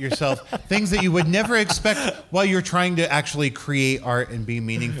yourself? Things that you would never expect while you're trying to actually create art and be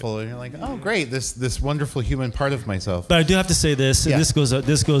meaningful. And you're like, oh, great, this wonderful human part of myself. But I do have to say this, and this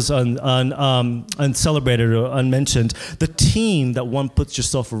goes uncelebrated or unmentioned. The team that one puts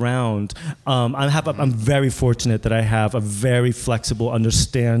yourself around. I'm very fortunate that I have a very flexible,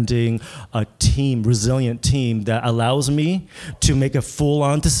 understanding team, resilient team that allows me to make a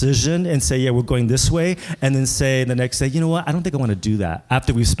full-on decision and say, yeah, we're going this way, and then say the next day, you know what, I don't think I want to do that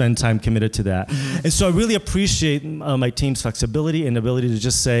after we've spent time committed to that. And so I really appreciate my team's flexibility and ability to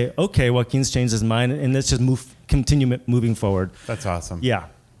just say, okay, Joaquin's changed his mind, and let's just continue moving forward. That's awesome. Yeah.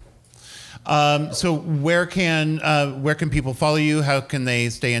 So where can people follow you? How can they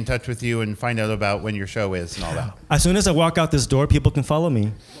stay in touch with you and find out about when your show is and all that? As soon as I walk out this door, people can follow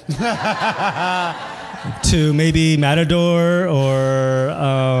me. To maybe Matador or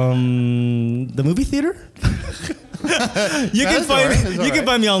the movie theater. You can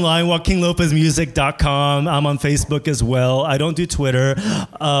find me online, JoaquinLopezMusic.com. I'm on Facebook as well. I don't do Twitter,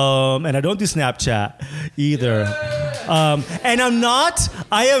 and I don't do Snapchat either. And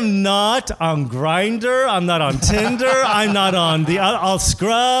I am not on Grindr. I'm not on Tinder. I'm not on the I'll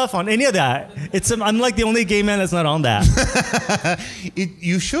Scruff, on any of that. I'm like the only gay man that's not on that.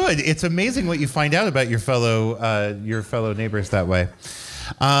 You should. It's amazing what you find out about your fellow neighbors that way.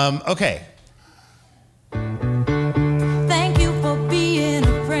 Okay. Thank you for being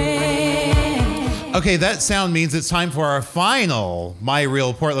a friend. Okay, that sound means it's time for our final My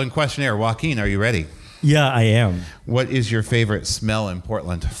Real Portland questionnaire. Joaquin, are you ready? Yeah, I am. What is your favorite smell in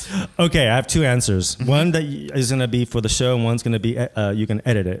Portland? Okay, I have two answers. One that is going to be for the show, and one's going to be you can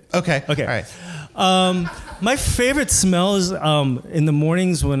edit it. Okay. Okay. All right. My favorite smell is in the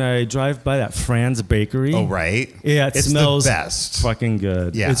mornings when I drive by that Fran's Bakery. Oh, right. Yeah, it it's smells the best. Fucking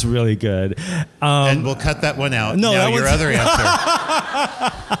good. Yeah. It's really good. And we'll cut that one out. No, now that your one's- other answer.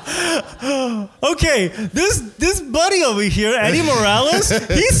 Okay, this buddy over here, Eddie Morales,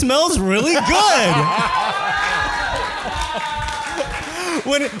 he smells really good.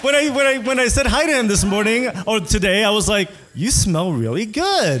 When I said hi to him this morning or today, I was like, "You smell really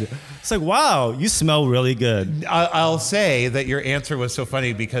good." It's like, wow, you smell really good. I'll say that your answer was so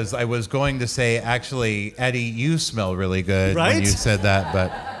funny because I was going to say, actually, Eddie, you smell really good Right? when you said that.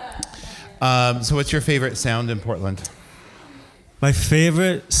 But so, what's your favorite sound in Portland? My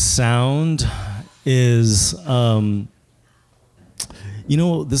favorite sound is, this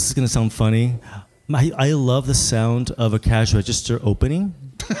is gonna sound funny. I love the sound of a cash register opening.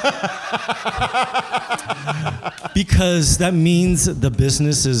 Because that means the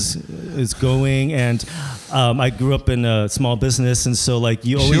business is going, and I grew up in a small business, and so like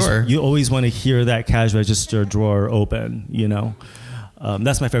you always want to hear that cash register drawer open,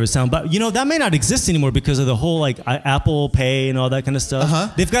 That's my favorite sound, but that may not exist anymore because of the whole like Apple Pay and all that kind of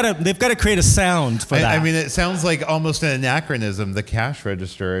stuff. They've got to create a sound for that. I mean, it sounds like almost an anachronism. The cash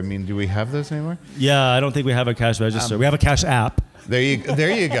register. I mean, do we have those anymore? Yeah, I don't think we have a cash register. We have a cash app. There you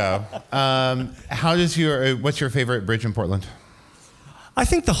go. What's your favorite bridge in Portland? I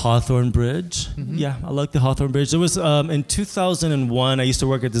think the Hawthorne Bridge. Yeah, I like the Hawthorne Bridge. There was in 2001, I used to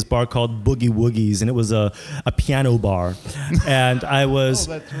work at this bar called Boogie Woogies, and it was a piano bar. And I was...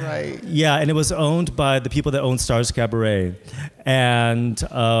 Oh, that's right. Yeah, and it was owned by the people that owned Stars Cabaret. And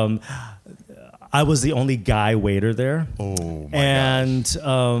I was the only guy waiter there. Oh, my gosh.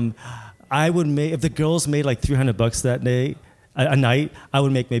 I would make... If the girls made like $300 that day... a night, I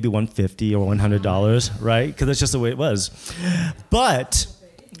would make maybe $150 or $100, right? Because that's just the way it was. But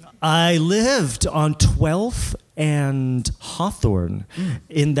I lived on 12th and Hawthorne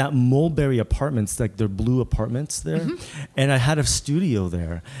in that Mulberry Apartments, like their blue apartments there. And I had a studio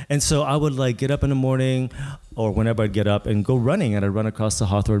there. And so I would like get up in the morning or whenever I'd get up and go running, and I'd run across the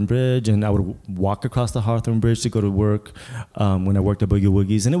Hawthorne Bridge, and I would walk across the Hawthorne Bridge to go to work when I worked at Boogie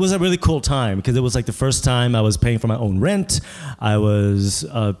Woogies. And it was a really cool time because it was like the first time I was paying for my own rent. I was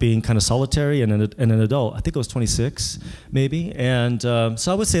being kind of solitary and an adult. I think I was 26 maybe. And so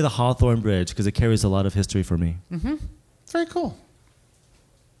I would say the Hawthorne Bridge because it carries a lot of history for me. Very cool.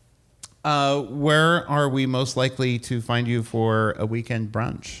 Where are we most likely to find you for a weekend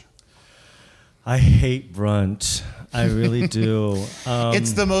brunch? I hate brunch. I really do.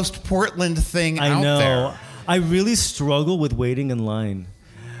 It's the most Portland thing out there. I know. I really struggle with waiting in line.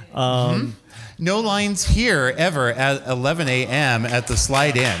 No lines here ever at 11 a.m. at the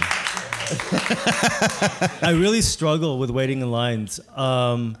Slide Inn. I really struggle with waiting in lines.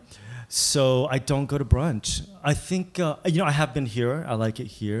 So I don't go to brunch. I think, I have been here. I like it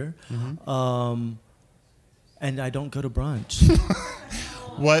here. And I don't go to brunch.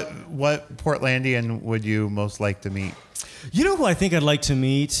 What Portlandian would you most like to meet? You know who I think I'd like to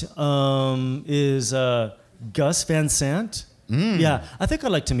meet is Gus Van Sant. Yeah, I think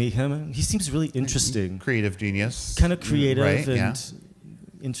I'd like to meet him. He seems really interesting. Creative genius. Kind of creative right? and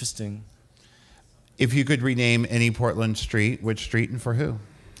interesting. If you could rename any Portland street, which street and for who?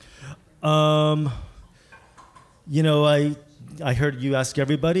 I heard you ask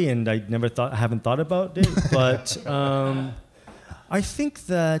everybody, and I haven't thought about it, but I think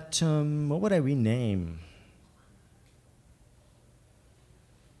that, what would I rename?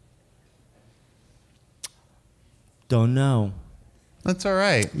 Don't know. That's all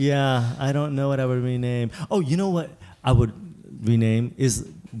right. Yeah, I don't know what I would rename. Oh, you know what I would rename is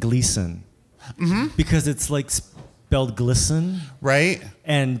Gleason. Because it's like spelled glisten. Right.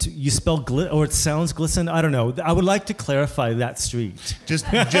 And you spell or it sounds glisten. I don't know. I would like to clarify that street. Just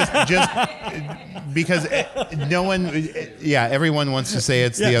because no one, everyone wants to say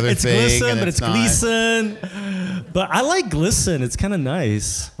it's the other it's thing. Glisten, and but it's not. Gleason. But I like glisten. It's kind of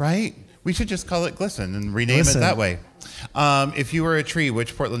nice. Right? We should just call it Glisten and rename it that way. If you were a tree,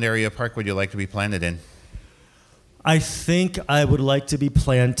 which Portland area park would you like to be planted in? I think I would like to be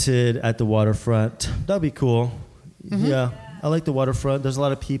planted at the waterfront. That'd be cool. Mm-hmm. Yeah, I like the waterfront. There's a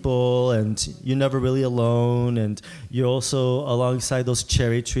lot of people, and you're never really alone. And you're also alongside those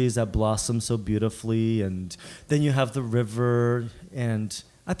cherry trees that blossom so beautifully. And then you have the river, and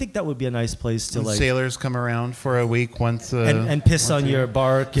I think that would be a nice place to like. Sailors come around for a week once. And piss on your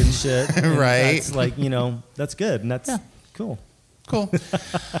bark and shit. And right. That's like, that's good, and that's cool. Cool.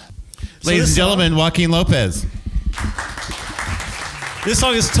 Ladies and gentlemen, Joaquin Lopez. This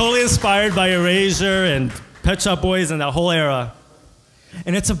song is totally inspired by Erasure and Pet Shop Boys and that whole era.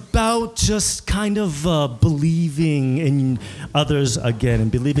 And it's about just kind of believing in others again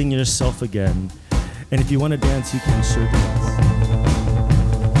and believing in yourself again. And if you want to dance, you can sure dance.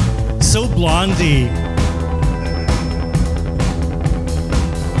 So Blondie.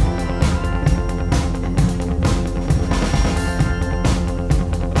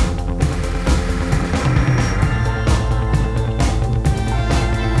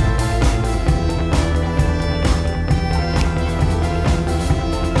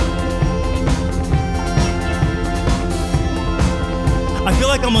 I feel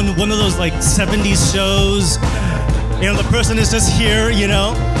like I'm on one of those like 70s shows. The person is just here,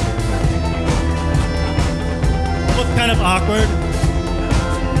 Both kind of awkward.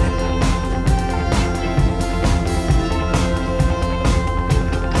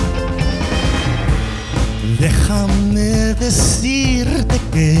 Déjame decirte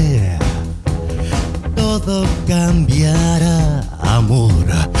que todo cambiará, amor.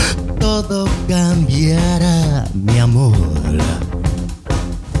 Todo cambiará, mi amor.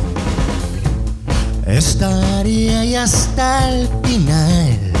 Estaré ahí hasta el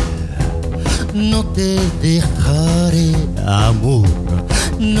final. No te dejaré, amor.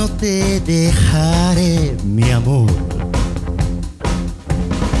 No te dejaré, mi amor.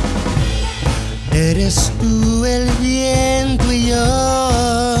 Eres tú el viento y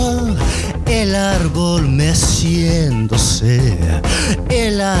yo, el árbol meciéndose,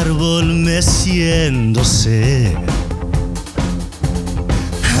 el árbol meciéndose.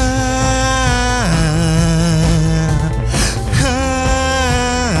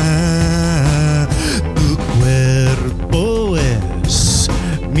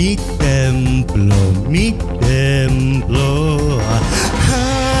 Mi templo, mi templo.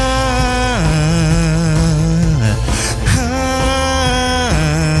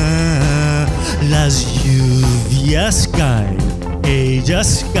 Las lluvias caen,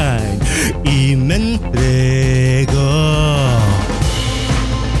 ellas caen y me entrego.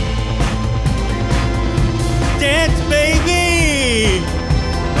 Dance, baby!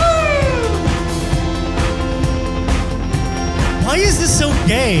 Why is this so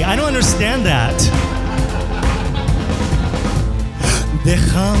gay? I don't understand that.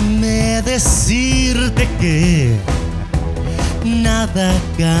 Déjame decirte que nada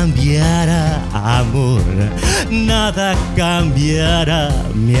cambiará, amor. Nada cambiará,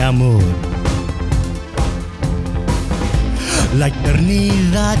 mi amor. La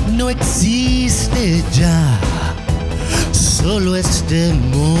eternidad no existe ya. Solo este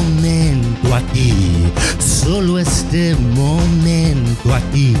momento aquí, solo este momento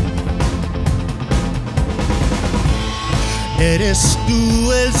aquí. Eres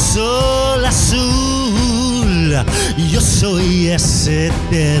tú el sol azul, yo soy ese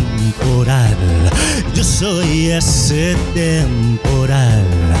temporal, yo soy ese temporal.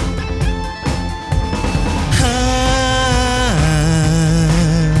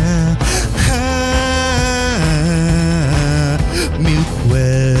 Mi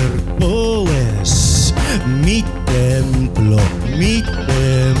cuerpo es mi templo, mi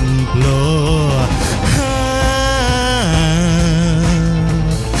templo.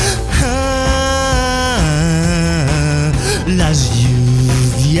 Las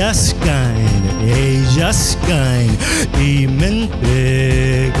lluvias caen, ellas caen y me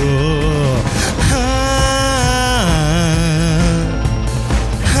entrego.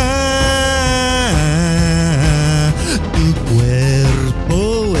 Tu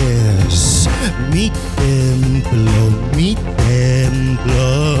cuerpo es mi templo, mi templo.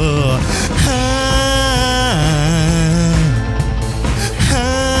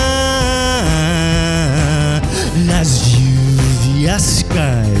 Las lluvias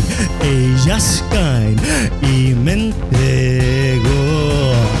caen, ellas caen y me entrego.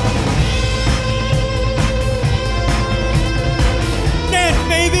 Dance,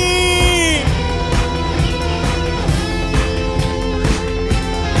 baby!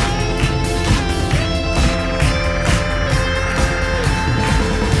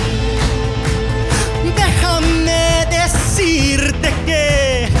 Déjame decirte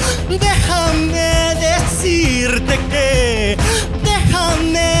que, déjame decirte que,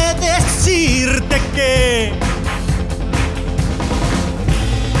 déjame decirte que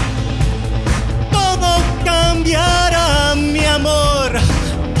todo cambiará, mi amor,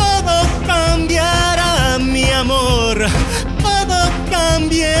 todo cambiará, mi amor, todo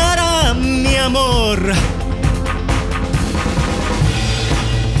cambiará, mi amor.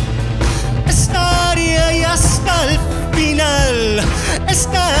 Estaré ahí hasta el final,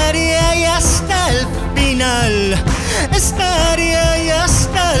 estaré ahí hasta el final, estaré ahí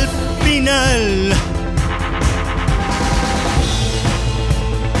hasta el final.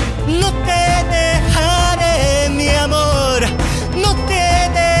 No te dejaré, mi amor, no te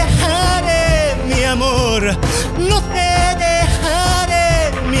dejaré, mi amor, no te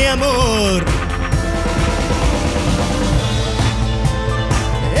dejaré, mi amor.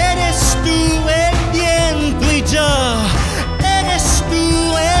 Eres tú el viento y yo, eres tú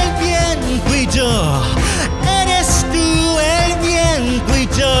el viento y yo, eres tú el viento y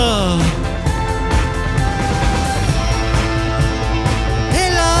yo.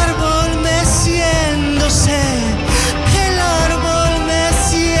 El árbol meciéndose, el árbol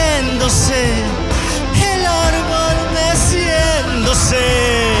meciéndose, el árbol meciéndose.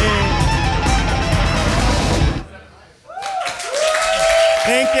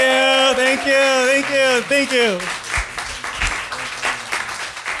 Thank you, thank you, thank you, thank you.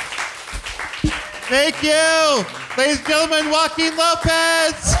 Thank you. Ladies and gentlemen, Joaquin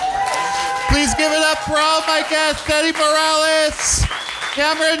Lopez. Please give it up for all my guests, Eddy Morales,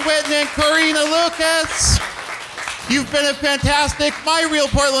 Cameron Whitten, and Corina Lucas. You've been a fantastic My Real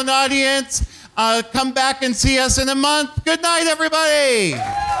Portland audience. Come back and see us in a month. Good night, everybody.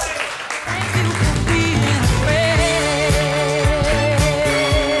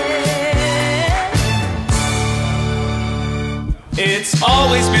 It's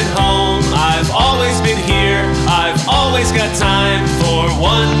always been home, I've always been here, I've always got time for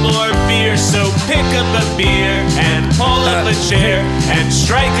one more beer. So pick up a beer and pull up a chair and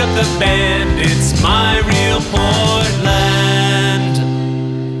strike up the band. It's My Real Portland.